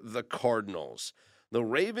over the Cardinals. The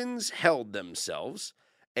Ravens held themselves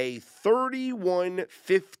a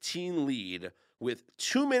 31-15 lead with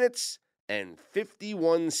 2 minutes and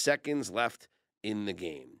 51 seconds left in the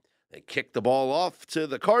game. They kicked the ball off to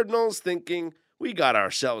the Cardinals thinking, we got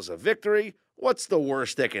ourselves a victory. What's the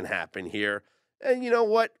worst that can happen here? And you know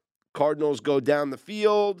what? Cardinals go down the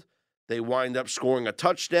field. They wind up scoring a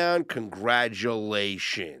touchdown.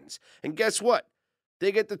 Congratulations. And guess what?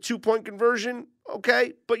 They get the 2-point conversion.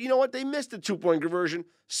 Okay. But you know what? They missed the 2-point conversion.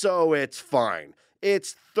 So it's fine.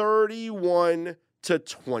 It's 31-21.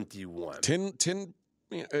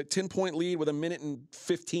 10-point lead with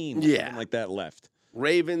 1:15. Yeah. Something like that left.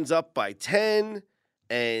 Ravens up by 10.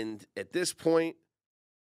 And at this point,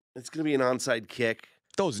 it's going to be an onside kick.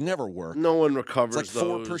 Those never work. No one recovers it's like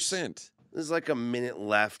those. 4%. There's like a minute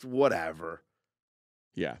left, whatever.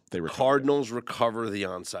 Yeah, they recover. Cardinals recover the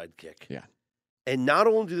onside kick. Yeah. And not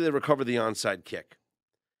only do they recover the onside kick,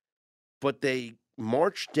 but they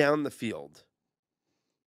march down the field.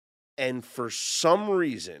 And for some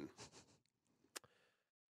reason,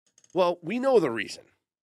 well, we know the reason.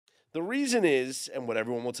 The reason is, and what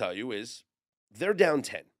everyone will tell you is, they're down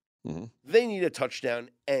 10. Mm-hmm. They need a touchdown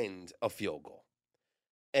and a field goal.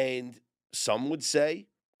 And some would say,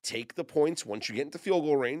 take the points once you get into field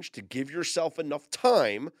goal range to give yourself enough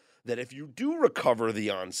time that if you do recover the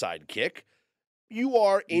onside kick, you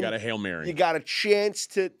got a Hail Mary. You got a chance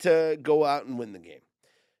to go out and win the game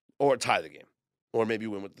or tie the game or maybe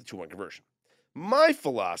win with the 2-point conversion. My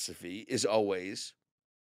philosophy is always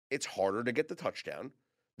it's harder to get the touchdown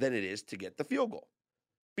than it is to get the field goal.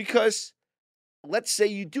 Because let's say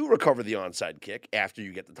you do recover the onside kick after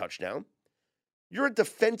you get the touchdown. You're a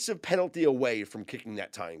defensive penalty away from kicking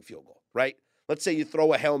that tying field goal, right? Let's say you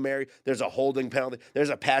throw a Hail Mary, there's a holding penalty, there's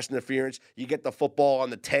a pass interference, you get the football on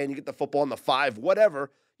the 10, you get the football on the 5,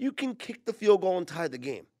 whatever, you can kick the field goal and tie the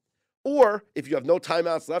game. Or if you have no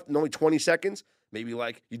timeouts left and only 20 seconds, maybe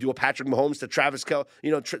like you do a Patrick Mahomes to Travis Kelce,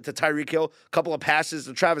 to Tyreek Hill, a couple of passes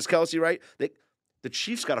to Travis Kelce, right? The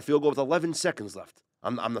Chiefs got a field goal with 11 seconds left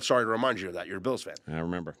I'm sorry to remind you of that. You're a Bills fan. I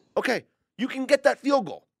remember. Okay, you can get that field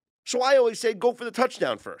goal. So I always say go for the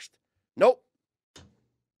touchdown first. Nope.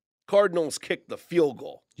 Cardinals kicked the field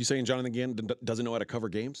goal. You saying Jonathan Gannon doesn't know how to cover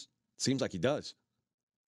games? Seems like he does.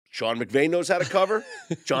 Sean McVay knows how to cover.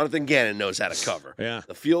 Jonathan Gannon knows how to cover. Yeah.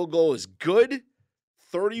 The field goal is good.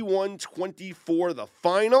 31-24 the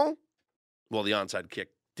final. Well, the onside kick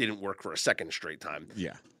didn't work for a second straight time.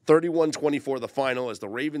 Yeah. 31-24 the final as the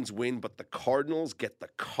Ravens win, but the Cardinals get the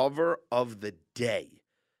cover of the day.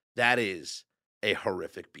 That is a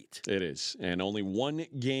horrific beat. It is. And only one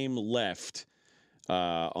game left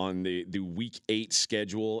on the Week 8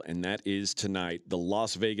 schedule, and that is tonight. The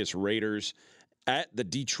Las Vegas Raiders at the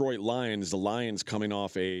Detroit Lions. The Lions coming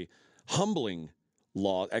off a humbling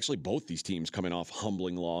loss. Actually, both these teams coming off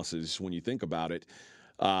humbling losses when you think about it.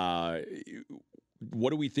 What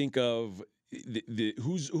do we think of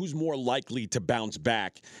who's more likely to bounce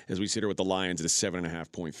back as we sit here with the Lions as a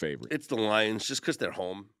 7.5-point favorite? It's the Lions just because they're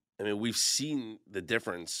home. I mean, we've seen the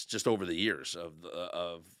difference just over the years of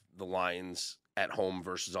the Lions at home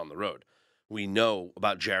versus on the road. We know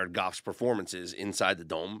about Jared Goff's performances inside the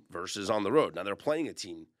dome versus on the road. Now, they're playing a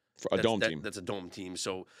team. That's a dome team.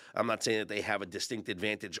 So I'm not saying that they have a distinct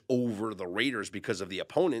advantage over the Raiders because of the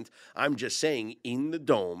opponent. I'm just saying in the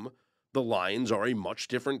dome, the Lions are a much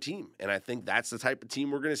different team. And I think that's the type of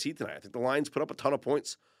team we're going to see tonight. I think the Lions put up a ton of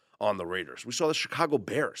points on the Raiders. We saw the Chicago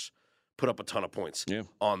Bears put up a ton of points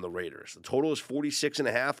on the Raiders. The total is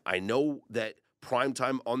 46.5. I know that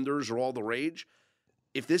primetime unders are all the rage.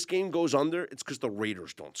 If this game goes under, it's because the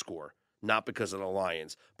Raiders don't score, not because of the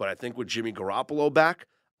Lions. But I think with Jimmy Garoppolo back,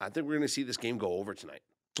 I think we're going to see this game go over tonight.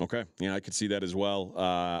 Okay. Yeah, I could see that as well.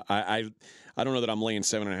 I don't know that I'm laying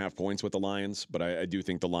 7.5 points with the Lions, but I do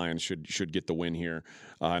think the Lions should get the win here.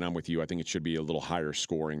 And I'm with you. I think it should be a little higher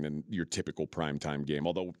scoring than your typical primetime game.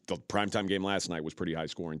 Although the primetime game last night was pretty high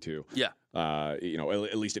scoring too. Yeah.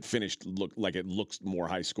 At least it finished it looks more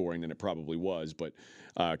high scoring than it probably was, but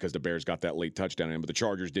because the Bears got that late touchdown in, but the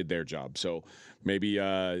Chargers did their job. So maybe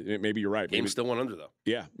you're right. Game still went under though.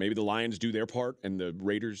 Yeah, maybe the Lions do their part and the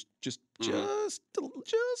Raiders just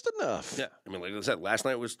enough. Yeah, I mean, like I said, last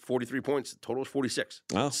night was 43 points. The total was 46.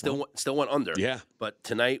 Oh, still went under. Yeah. But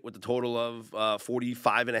tonight with the total of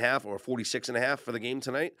 45.5 or 46.5 for the game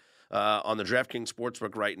tonight on the DraftKings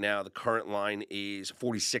Sportsbook right now, the current line is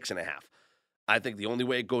 46.5. I think the only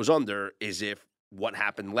way it goes under is if what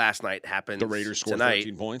happened last night happens the Raiders score tonight,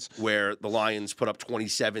 13 points, where the Lions put up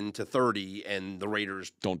 27-30 and the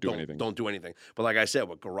Raiders don't do anything. But like I said,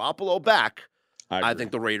 with Garoppolo back, I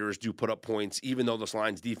think the Raiders do put up points, even though this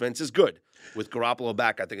Lions defense is good. With Garoppolo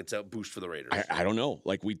back, I think it's a boost for the Raiders. I don't know.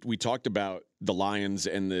 Like we talked about the Lions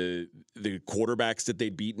and the quarterbacks that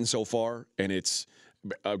they've beaten so far, and it's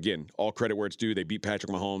again all credit where it's due. They beat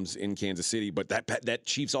Patrick Mahomes in Kansas City, but that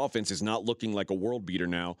Chiefs offense is not looking like a world beater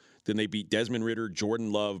now. Then they beat Desmond Ridder,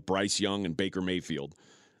 Jordan Love, Bryce Young, and Baker Mayfield.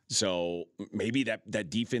 So maybe that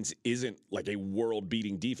defense isn't like a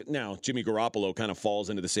world-beating defense. Now, Jimmy Garoppolo kind of falls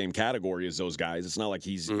into the same category as those guys. It's not like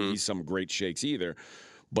he's some great shakes either.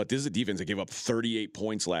 But this is a defense that gave up 38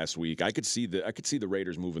 points last week. I could see the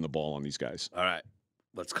Raiders moving the ball on these guys. All right.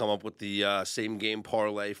 Let's come up with the same game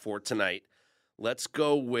parlay for tonight. Let's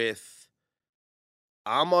go with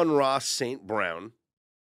Amon-Ra St. Brown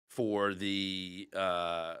for the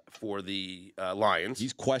Lions.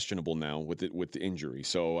 He's questionable now with the injury,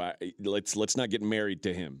 so let's not get married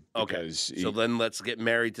to him. Okay, so then let's get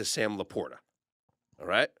married to Sam Laporta. All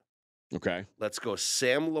right. Okay. Let's go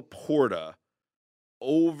Sam Laporta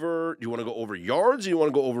over. Do you want to go over yards, or you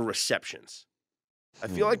want to go over receptions? I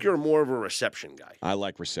feel like you're more of a reception guy. I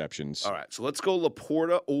like receptions. All right, so let's go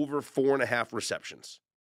Laporta over 4.5 receptions,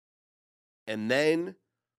 and then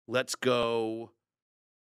let's go.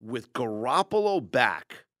 With Garoppolo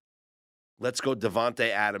back, let's go Devontae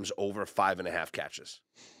Adams over 5.5 catches.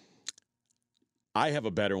 I have a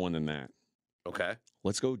better one than that. Okay.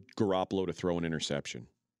 Let's go Garoppolo to throw an interception.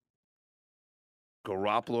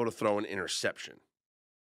 Garoppolo to throw an interception.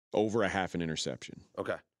 Over a half an interception.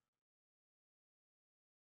 Okay.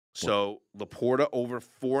 So Laporta over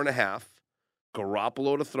 4.5.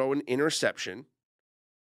 Garoppolo to throw an interception.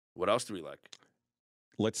 What else do we like?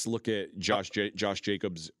 Let's look at Josh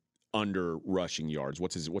Jacobs under rushing yards.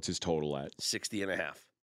 What's his total at? 60.5.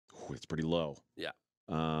 It's pretty low. Yeah.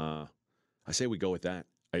 I say we go with that.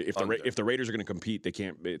 If the Raiders are going to compete, they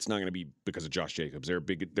can't. It's not going to be because of Josh Jacobs. They're a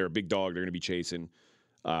big dog. They're going to be chasing.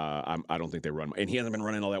 I don't think they run, and he hasn't been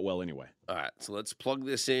running all that well anyway. All right, so let's plug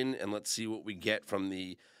this in and let's see what we get from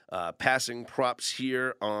the passing props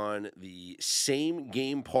here on the same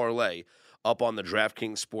game parlay. Up on the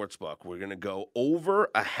DraftKings Sportsbook, we're going to go over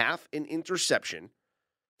a half an interception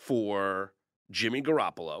for Jimmy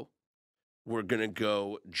Garoppolo. We're going to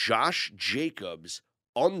go Josh Jacobs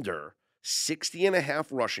under 60.5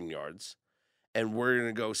 rushing yards. And we're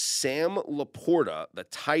going to go Sam Laporta, the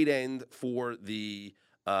tight end for the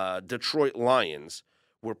Detroit Lions.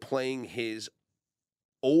 We're playing his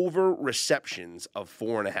over receptions of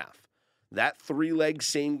 4.5. That 3-leg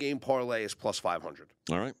same-game parlay is plus 500.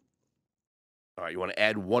 All right. All right, you want to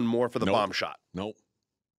add one more for the bomb shot? Nope.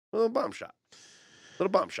 A little bomb shot.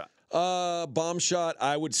 Bomb shot,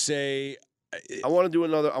 I would say. I want to do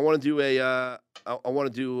another. I want to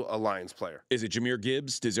do a Lions player. Is it Jahmyr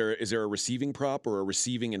Gibbs? Is there a receiving prop or a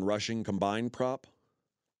receiving and rushing combined prop?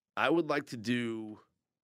 I would like to do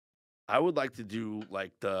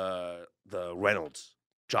like the Reynolds,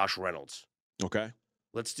 Josh Reynolds. Okay.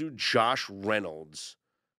 Let's do Josh Reynolds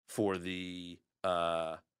for the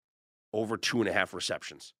over 2.5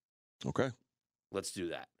 receptions. Okay. Let's do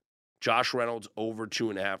that. Josh Reynolds over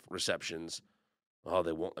 2.5 receptions. Oh,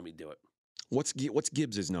 they won't let me do it. What's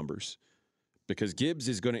Gibbs' numbers? Because Gibbs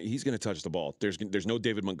he's gonna touch the ball. There's no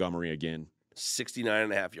David Montgomery again.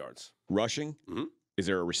 69.5 yards. Rushing? Mm-hmm. Is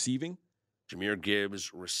there a receiving? Jahmyr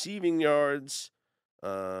Gibbs receiving yards.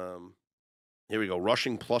 Here we go.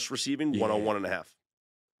 Rushing plus receiving, 101.5.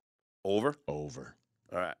 Over? Over.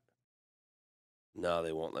 All right. No,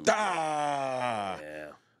 they won't let me. Ah! Yeah.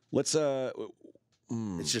 Let's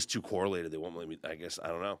It's just too correlated. They won't let me. I guess I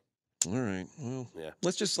don't know. All right. Well, yeah.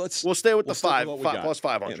 We'll stay with the stick five, with what we got. plus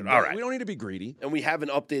 500. Yeah, all right. We don't need to be greedy. And we haven't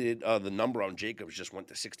updated the number on Jacobs. Just went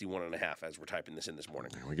to 61.5 as we're typing this in this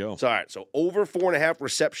morning. There we go. So all right. So over 4.5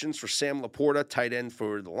 receptions for Sam Laporta, tight end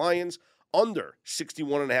for the Lions. Under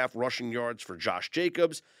 61.5 rushing yards for Josh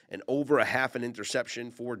Jacobs, and over 0.5 an interception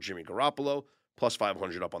for Jimmy Garoppolo. Plus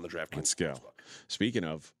 500 up on the DraftKings. Let's go. Speaking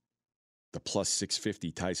of the plus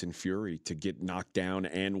 650 Tyson Fury to get knocked down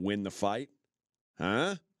and win the fight,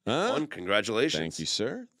 huh? One, congratulations. Thank you,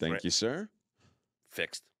 sir. Thank you, sir.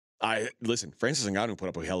 Fixed. Listen, Francis Ngannou put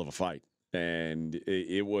up a hell of a fight, and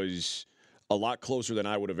it was a lot closer than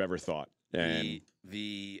I would have ever thought. And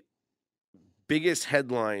the biggest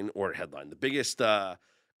the biggest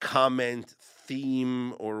comment,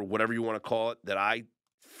 theme, or whatever you want to call it that I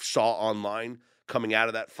saw online coming out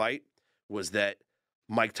of that fight was that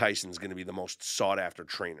Mike Tyson's going to be the most sought-after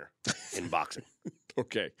trainer in boxing.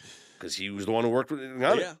 Okay. Because he was the one who worked with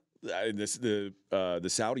Ngannou. Yeah. The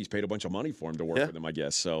Saudis paid a bunch of money for him to work with him, I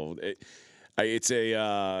guess. So it's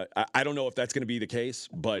I don't know if that's going to be the case,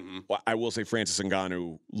 but I will say Francis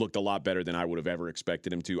Ngannou looked a lot better than I would have ever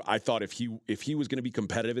expected him to. I thought if he was going to be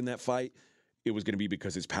competitive in that fight, it was going to be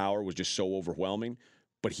because his power was just so overwhelming.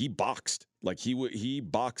 But he boxed. Like he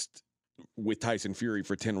boxed with Tyson Fury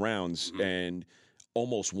for 10 rounds and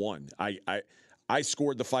almost won. I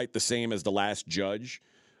scored the fight the same as the last judge.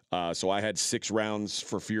 So I had 6 rounds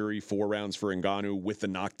for Fury, 4 rounds for Ngannou with the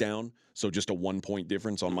knockdown. So just a 1-point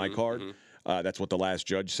difference on my card. That's what the last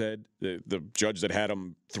judge said. The judge that had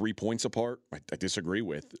them 3 points apart, I disagree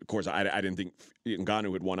with. Of course, I didn't think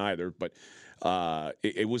Ngannou had won either, but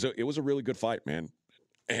it was a really good fight, man.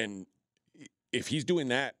 And if he's doing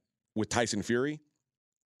that with Tyson Fury,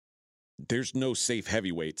 there's no safe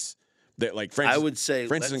heavyweights. That like Francis, I would say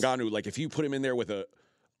Francis Ngannou, like if you put him in there with a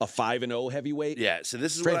 5-0 heavyweight, yeah. So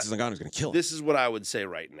this is Francis Ngannou's going to kill him. This is what I would say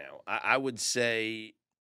right now. I would say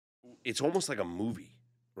it's almost like a movie,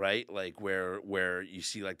 right? Like where you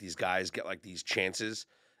see like these guys get like these chances,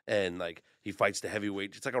 and like he fights the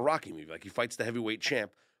heavyweight. It's like a Rocky movie. Like he fights the heavyweight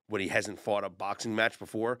champ when he hasn't fought a boxing match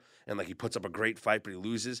before, and like he puts up a great fight, but he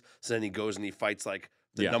loses. So then he goes and he fights like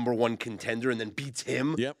the number one contender and then beats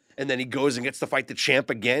him. Yep. And then he goes and gets to fight the champ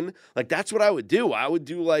again. Like, that's what I would do. I would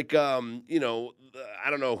do like, I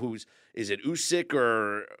don't know is it Usyk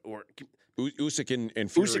or Usyk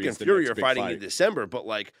and Fury. Usyk and Fury are fighting in December, but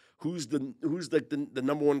like, who's the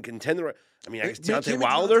number one contender? I mean, I guess Deontay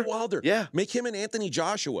Wilder. Yeah. Make him and Anthony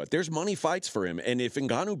Joshua. There's money fights for him. And if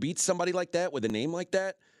Ngannou beats somebody like that with a name like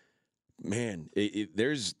that, man,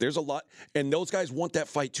 there's a lot. And those guys want that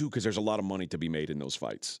fight too because there's a lot of money to be made in those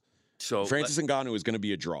fights. So Francis Ngannou is going to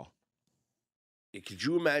be a draw. Could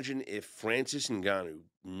you imagine if Francis Ngannou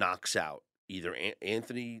knocks out either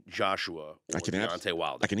Anthony Joshua or Deontay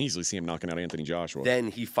Wilder? I can easily see him knocking out Anthony Joshua. Then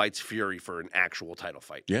he fights Fury for an actual title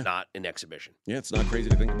fight, not an exhibition. Yeah, it's not crazy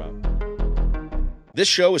to think about. This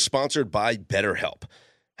show is sponsored by BetterHelp.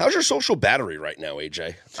 How's your social battery right now,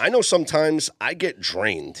 AJ? I know sometimes I get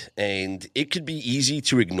drained, and it could be easy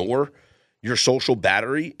to ignore your social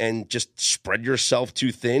battery and just spread yourself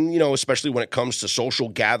too thin, especially when it comes to social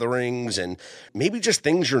gatherings and maybe just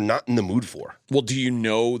things you're not in the mood for. Well, do you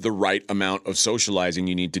know the right amount of socializing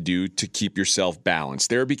you need to do to keep yourself balanced?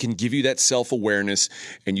 Therapy can give you that self-awareness,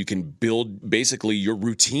 and you can build basically your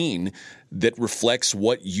routine that reflects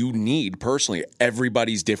what you need personally.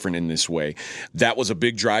 Everybody's different in this way. That was a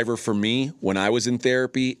big driver for me when I was in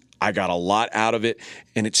therapy. I got a lot out of it,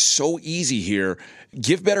 and it's so easy here.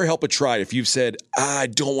 Give BetterHelp a try. If you've said, I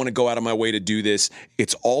don't want to go out of my way to do this,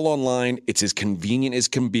 it's all online, it's as convenient as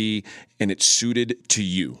can be, and it's suited to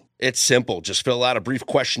you. It's simple. Just fill out a brief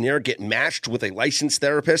questionnaire, get matched with a licensed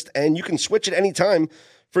therapist, and you can switch at any time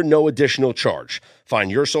for no additional charge.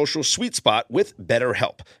 Find your social sweet spot with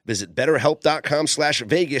BetterHelp. Visit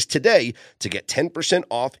BetterHelp.com/Vegas today to get 10%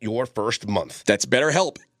 off your first month. That's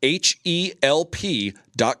BetterHelp,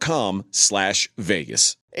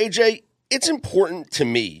 HELP.com/Vegas. AJ, it's important to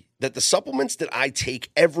me that the supplements that I take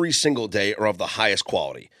every single day are of the highest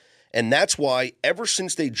quality. And that's why ever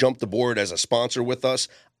since they jumped aboard as a sponsor with us,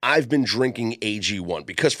 I've been drinking AG1,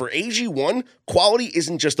 because for AG1, quality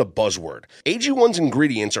isn't just a buzzword. AG1's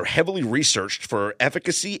ingredients are heavily researched for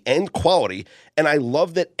efficacy and quality, and I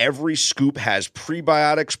love that every scoop has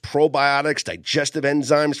prebiotics, probiotics, digestive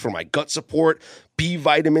enzymes for my gut support, B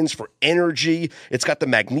vitamins for energy. It's got the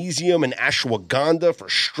magnesium and ashwagandha for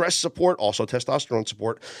stress support, also testosterone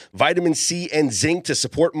support, vitamin C and zinc to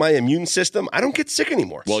support my immune system. I don't get sick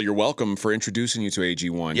anymore. Well, you're welcome for introducing you to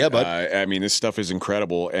AG1. Yeah, bud. I mean, this stuff is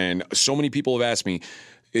incredible, and so many people have asked me,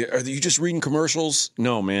 are you just reading commercials?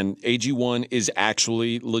 No, man. AG1 is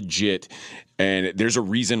actually legit, and there's a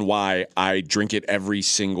reason why I drink it every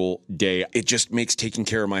single day. It just makes taking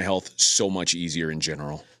care of my health so much easier in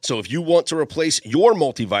general. So if you want to replace your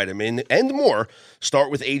multivitamin and more, start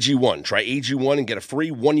with AG1. Try AG1 and get a free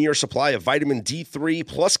 1-year supply of vitamin D3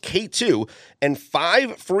 plus K2 and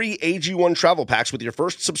 5 free AG1 travel packs with your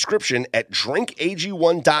first subscription at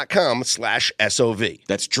drinkag1.com/SOV.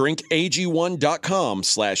 That's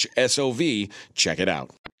drinkag1.com/SOV. Check it out.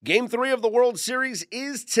 Game 3 of the World Series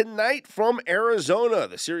is tonight from Arizona.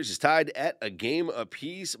 The series is tied at a game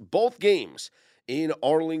apiece. Both games in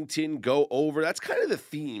Arlington go over. That's kind of the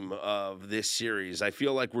theme of this series. I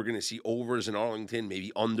feel like we're going to see overs in Arlington,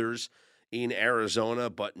 maybe unders in Arizona,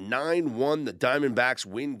 but 9-1, the Diamondbacks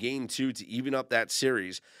win Game 2 to even up that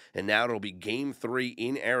series, and now it'll be Game 3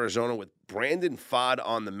 in Arizona with Brandon Pfaadt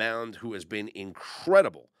on the mound, who has been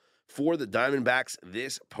incredible for the Diamondbacks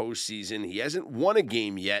this postseason. He hasn't won a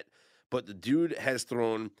game yet, but the dude has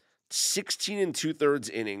thrown 16 2/3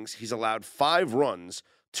 innings. He's allowed 5 runs,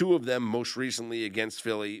 2 of them most recently against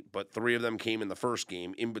Philly, but 3 of them came in the first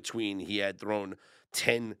game. In between, he had thrown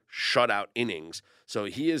 10 shutout innings. So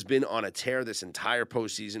he has been on a tear this entire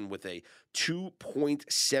postseason with a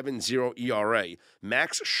 2.70 ERA.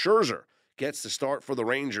 Max Scherzer gets the start for the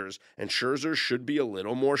Rangers, and Scherzer should be a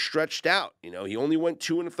little more stretched out. He only went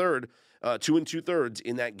 2 2/3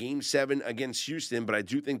 in that Game 7 against Houston, but I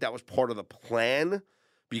do think that was part of the plan.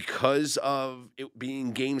 Because of it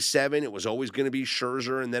being Game 7, it was always going to be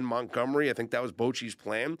Scherzer and then Montgomery. I think that was Bochy's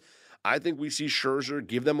plan. I think we see Scherzer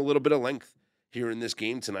give them a little bit of length here in this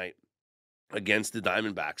game tonight against the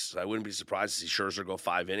Diamondbacks. I wouldn't be surprised to see Scherzer go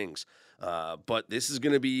 5 innings. But this is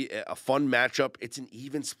going to be a fun matchup. It's an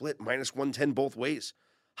even split, -110 both ways.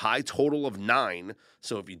 High total of 9.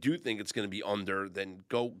 So if you do think it's going to be under, then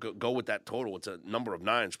go with that total. It's a number of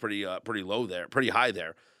 9. It's pretty low there, pretty high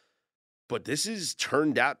there. But this has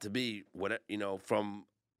turned out to be from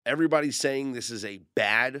everybody saying this is a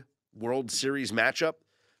bad World Series matchup.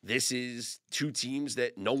 This is 2 teams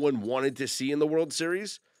that no one wanted to see in the World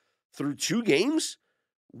Series. Through 2 games,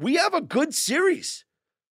 we have a good series.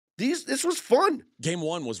 This was fun. Game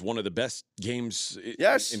 1 was one of the best games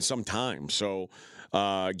in some time. So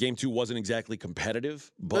Game 2 wasn't exactly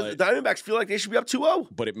competitive, but the Diamondbacks feel like they should be up 2-0.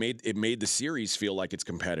 But it made the series feel like it's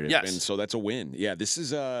competitive, yes. And so that's a win. Yeah,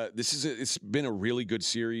 it's been a really good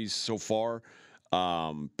series so far,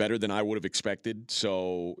 better than I would have expected.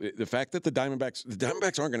 So the fact that the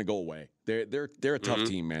Diamondbacks aren't going to go away. They're a tough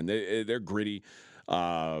team, man. They're gritty.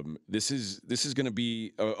 This is going to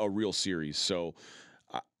be a real series. So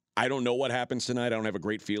I don't know what happens tonight. I don't have a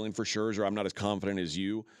great feeling for Scherzer. I'm not as confident as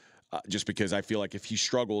you. Just because I feel like if he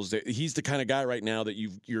struggles, he's the kind of guy right now that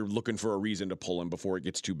you're looking for a reason to pull him before it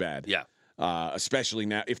gets too bad. Yeah. Especially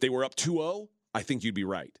now, if they were up 2-0, I think you'd be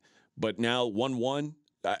right. But now 1-1,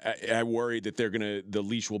 I worry that the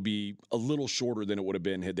leash will be a little shorter than it would have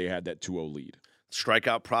been had they had that 2-0 lead.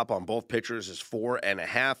 Strikeout prop on both pitchers is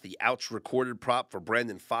 4.5. The outs recorded prop for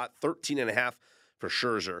Brandon Pfaadt, 13.5 for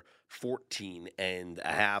Scherzer,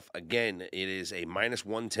 14.5. Again, it is a minus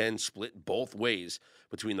 110 split both ways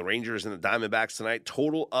between the Rangers and the Diamondbacks tonight.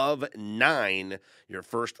 Total of 9. Your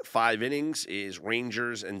first 5 innings is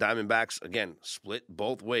Rangers and Diamondbacks. Again, split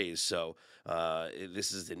both ways. So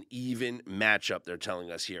this is an even matchup, they're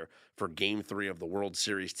telling us here, for Game 3 of the World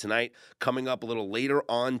Series tonight. Coming up a little later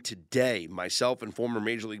on today, myself and former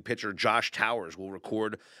Major League pitcher Josh Towers will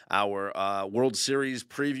record our World Series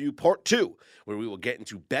preview Part 2, where we will get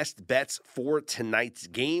into best bets for tonight's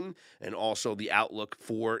game and also the outlook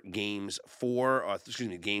for games 4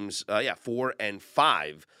 and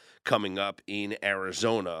 5 coming up in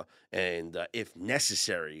Arizona. And if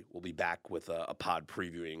necessary, we'll be back with a pod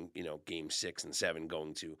previewing, Game 6 and 7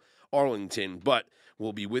 going to Arlington. But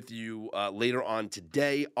we'll be with you later on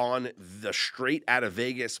today on the Straight Outta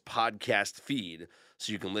Vegas podcast feed,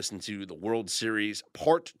 so you can listen to the World Series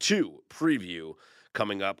Part 2 preview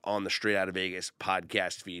coming up on the Straight Outta Vegas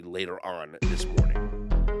podcast feed later on this morning.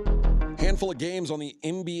 Handful of games on the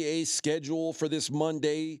NBA schedule for this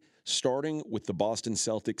Monday, starting with the Boston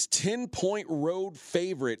Celtics. 10-point road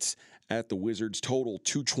favorites at the Wizards, total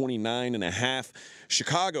 229.5.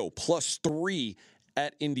 Chicago +3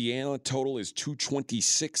 at Indiana, total is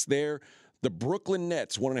 226 there. The Brooklyn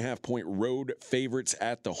Nets, 1.5-point road favorites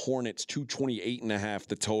at the Hornets, 228.5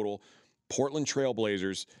 the total. Portland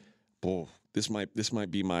Trailblazers, this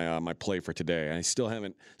might be my play for today. I still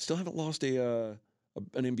haven't lost an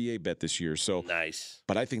NBA bet this year. So nice.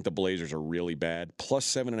 But I think the Blazers are really bad.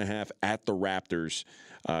 +7.5 at the Raptors,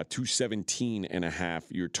 217.5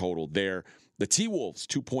 your total there. The T-Wolves,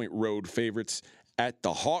 2-point road favorites at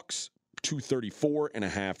the Hawks,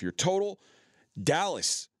 234.5 your total.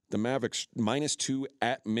 Dallas, the Mavericks, -2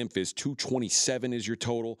 at Memphis, 227 is your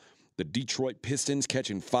total. The Detroit Pistons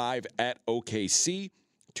catching 5 at OKC,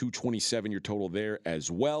 227 your total there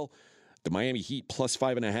as well. The Miami Heat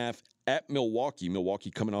 +5.5 at Milwaukee.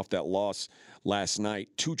 Milwaukee coming off that loss last night,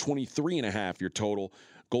 223.5 your total.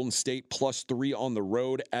 Golden State +3 on the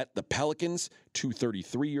road at the Pelicans,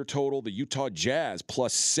 233 your total. The Utah Jazz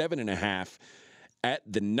 +7.5 at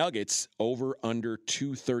the Nuggets, over under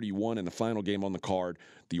 231 in the final game on the card.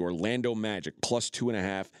 The Orlando Magic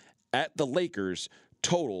 +2.5 at the Lakers,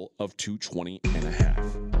 total of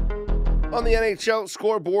 220.5. On the NHL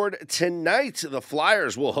scoreboard tonight, the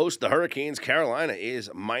Flyers will host the Hurricanes. Carolina is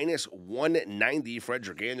 -190.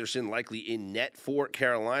 Frederik Andersen likely in net for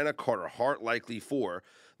Carolina. Carter Hart likely for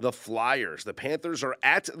the Flyers. The Panthers are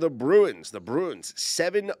at the Bruins. The Bruins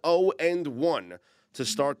 7-0-1 to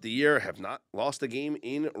start the year, have not lost a game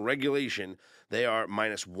in regulation. They are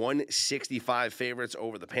 -165 favorites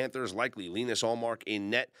over the Panthers. Likely Linus Ullmark in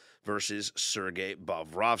net versus Sergei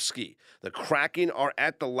Bobrovsky. The Kraken are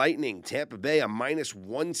at the Lightning. Tampa Bay a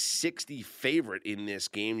 -160 favorite in this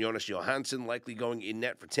game. Jonas Johansson likely going in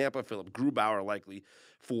net for Tampa. Philip Grubauer likely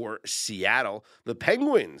for Seattle. The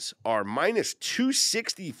Penguins are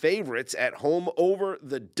 -260 favorites at home over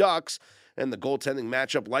the Ducks. And the goaltending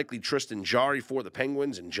matchup, likely Tristan Jarry for the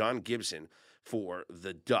Penguins and John Gibson for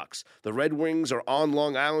the Ducks. The Red Wings are on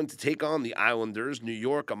Long Island to take on the Islanders. New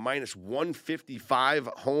York, a -155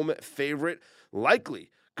 home favorite, likely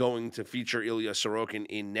going to feature Ilya Sorokin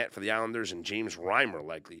in net for the Islanders and James Reimer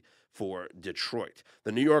likely for Detroit.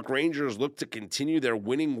 The New York Rangers look to continue their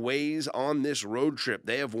winning ways on this road trip.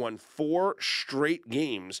 They have won 4 straight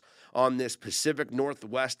games on this Pacific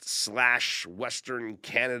Northwest / Western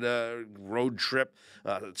Canada road trip.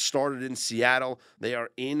 It started in Seattle. They are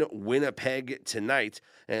in Winnipeg tonight.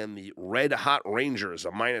 And the Red Hot Rangers,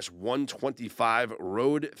 a -125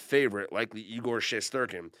 road favorite, likely Igor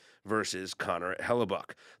Shesterkin versus Connor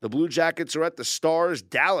Hellebuck. The Blue Jackets are at the Stars.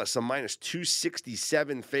 Dallas, a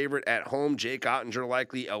 -267 favorite at home. Jake Ottinger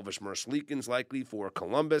likely. Elvis Merzlikins likely for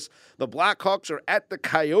Columbus. The Blackhawks are at the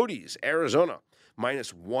Coyotes. Arizona,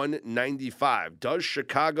 -195. Does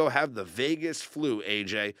Chicago have the Vegas flu,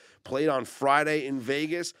 AJ? Played on Friday in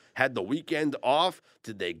Vegas, had the weekend off.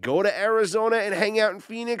 Did they go to Arizona and hang out in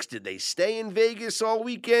Phoenix? Did they stay in Vegas all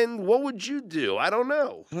weekend? What would you do? I don't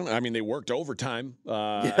know. I mean, they worked overtime.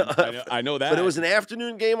 I know that. But it was an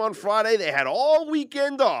afternoon game on Friday. They had all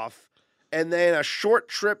weekend off, and then a short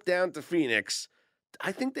trip down to Phoenix.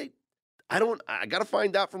 I got to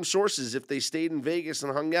find out from sources if they stayed in Vegas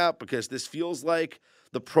and hung out, because this feels like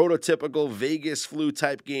the prototypical Vegas flu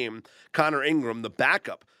type game. Connor Ingram, the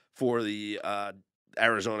backup for the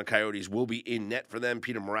Arizona Coyotes, will be in net for them.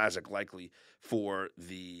 Peter Mrazek likely for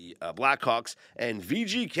the Blackhawks. And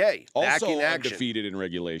VGK back also in action. undefeated in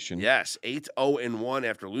regulation. Yes, 8-0-1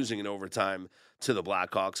 after losing in overtime to the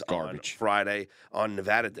Blackhawks on Friday on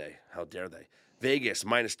Nevada Day. How dare they? Vegas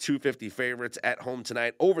minus 250 favorites at home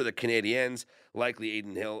tonight over the Canadiens. Likely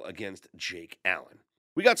Aiden Hill against Jake Allen.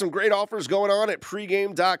 We got some great offers going on at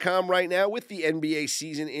pregame.com right now with the NBA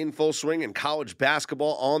season in full swing and college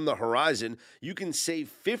basketball on the horizon. You can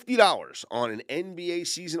save $50 on an NBA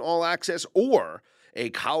season all access or a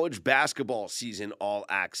college basketball season all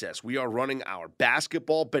access. We are running our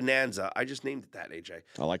basketball bonanza. I just named it that, AJ.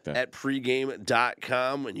 I like that. At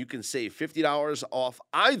pregame.com, and you can save $50 off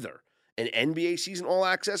either an NBA season all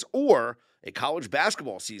access or a college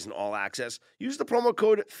basketball season all access. Use the promo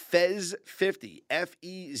code FEZ50,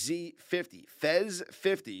 F-E-Z-50.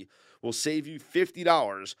 FEZ50 will save you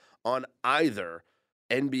 $50 on either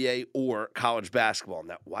NBA or college basketball.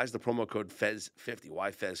 Now, why is the promo code FEZ50?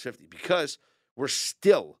 Why FEZ50? Because we're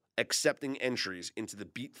still accepting entries into the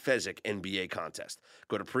Beat Fezzik NBA contest.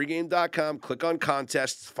 Go to pregame.com, click on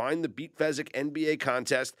contests, find the Beat Fezzik NBA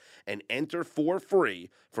contest, and enter for free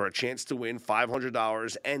for a chance to win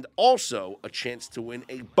 $500 and also a chance to win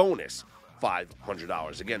a bonus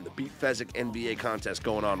 $500. Again, the Beat Fezzik NBA contest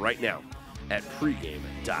going on right now at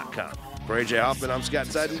pregame.com. For AJ Hoffman, I'm Scott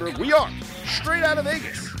Seidenberg. We are straight out of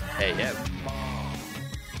Vegas. Hey,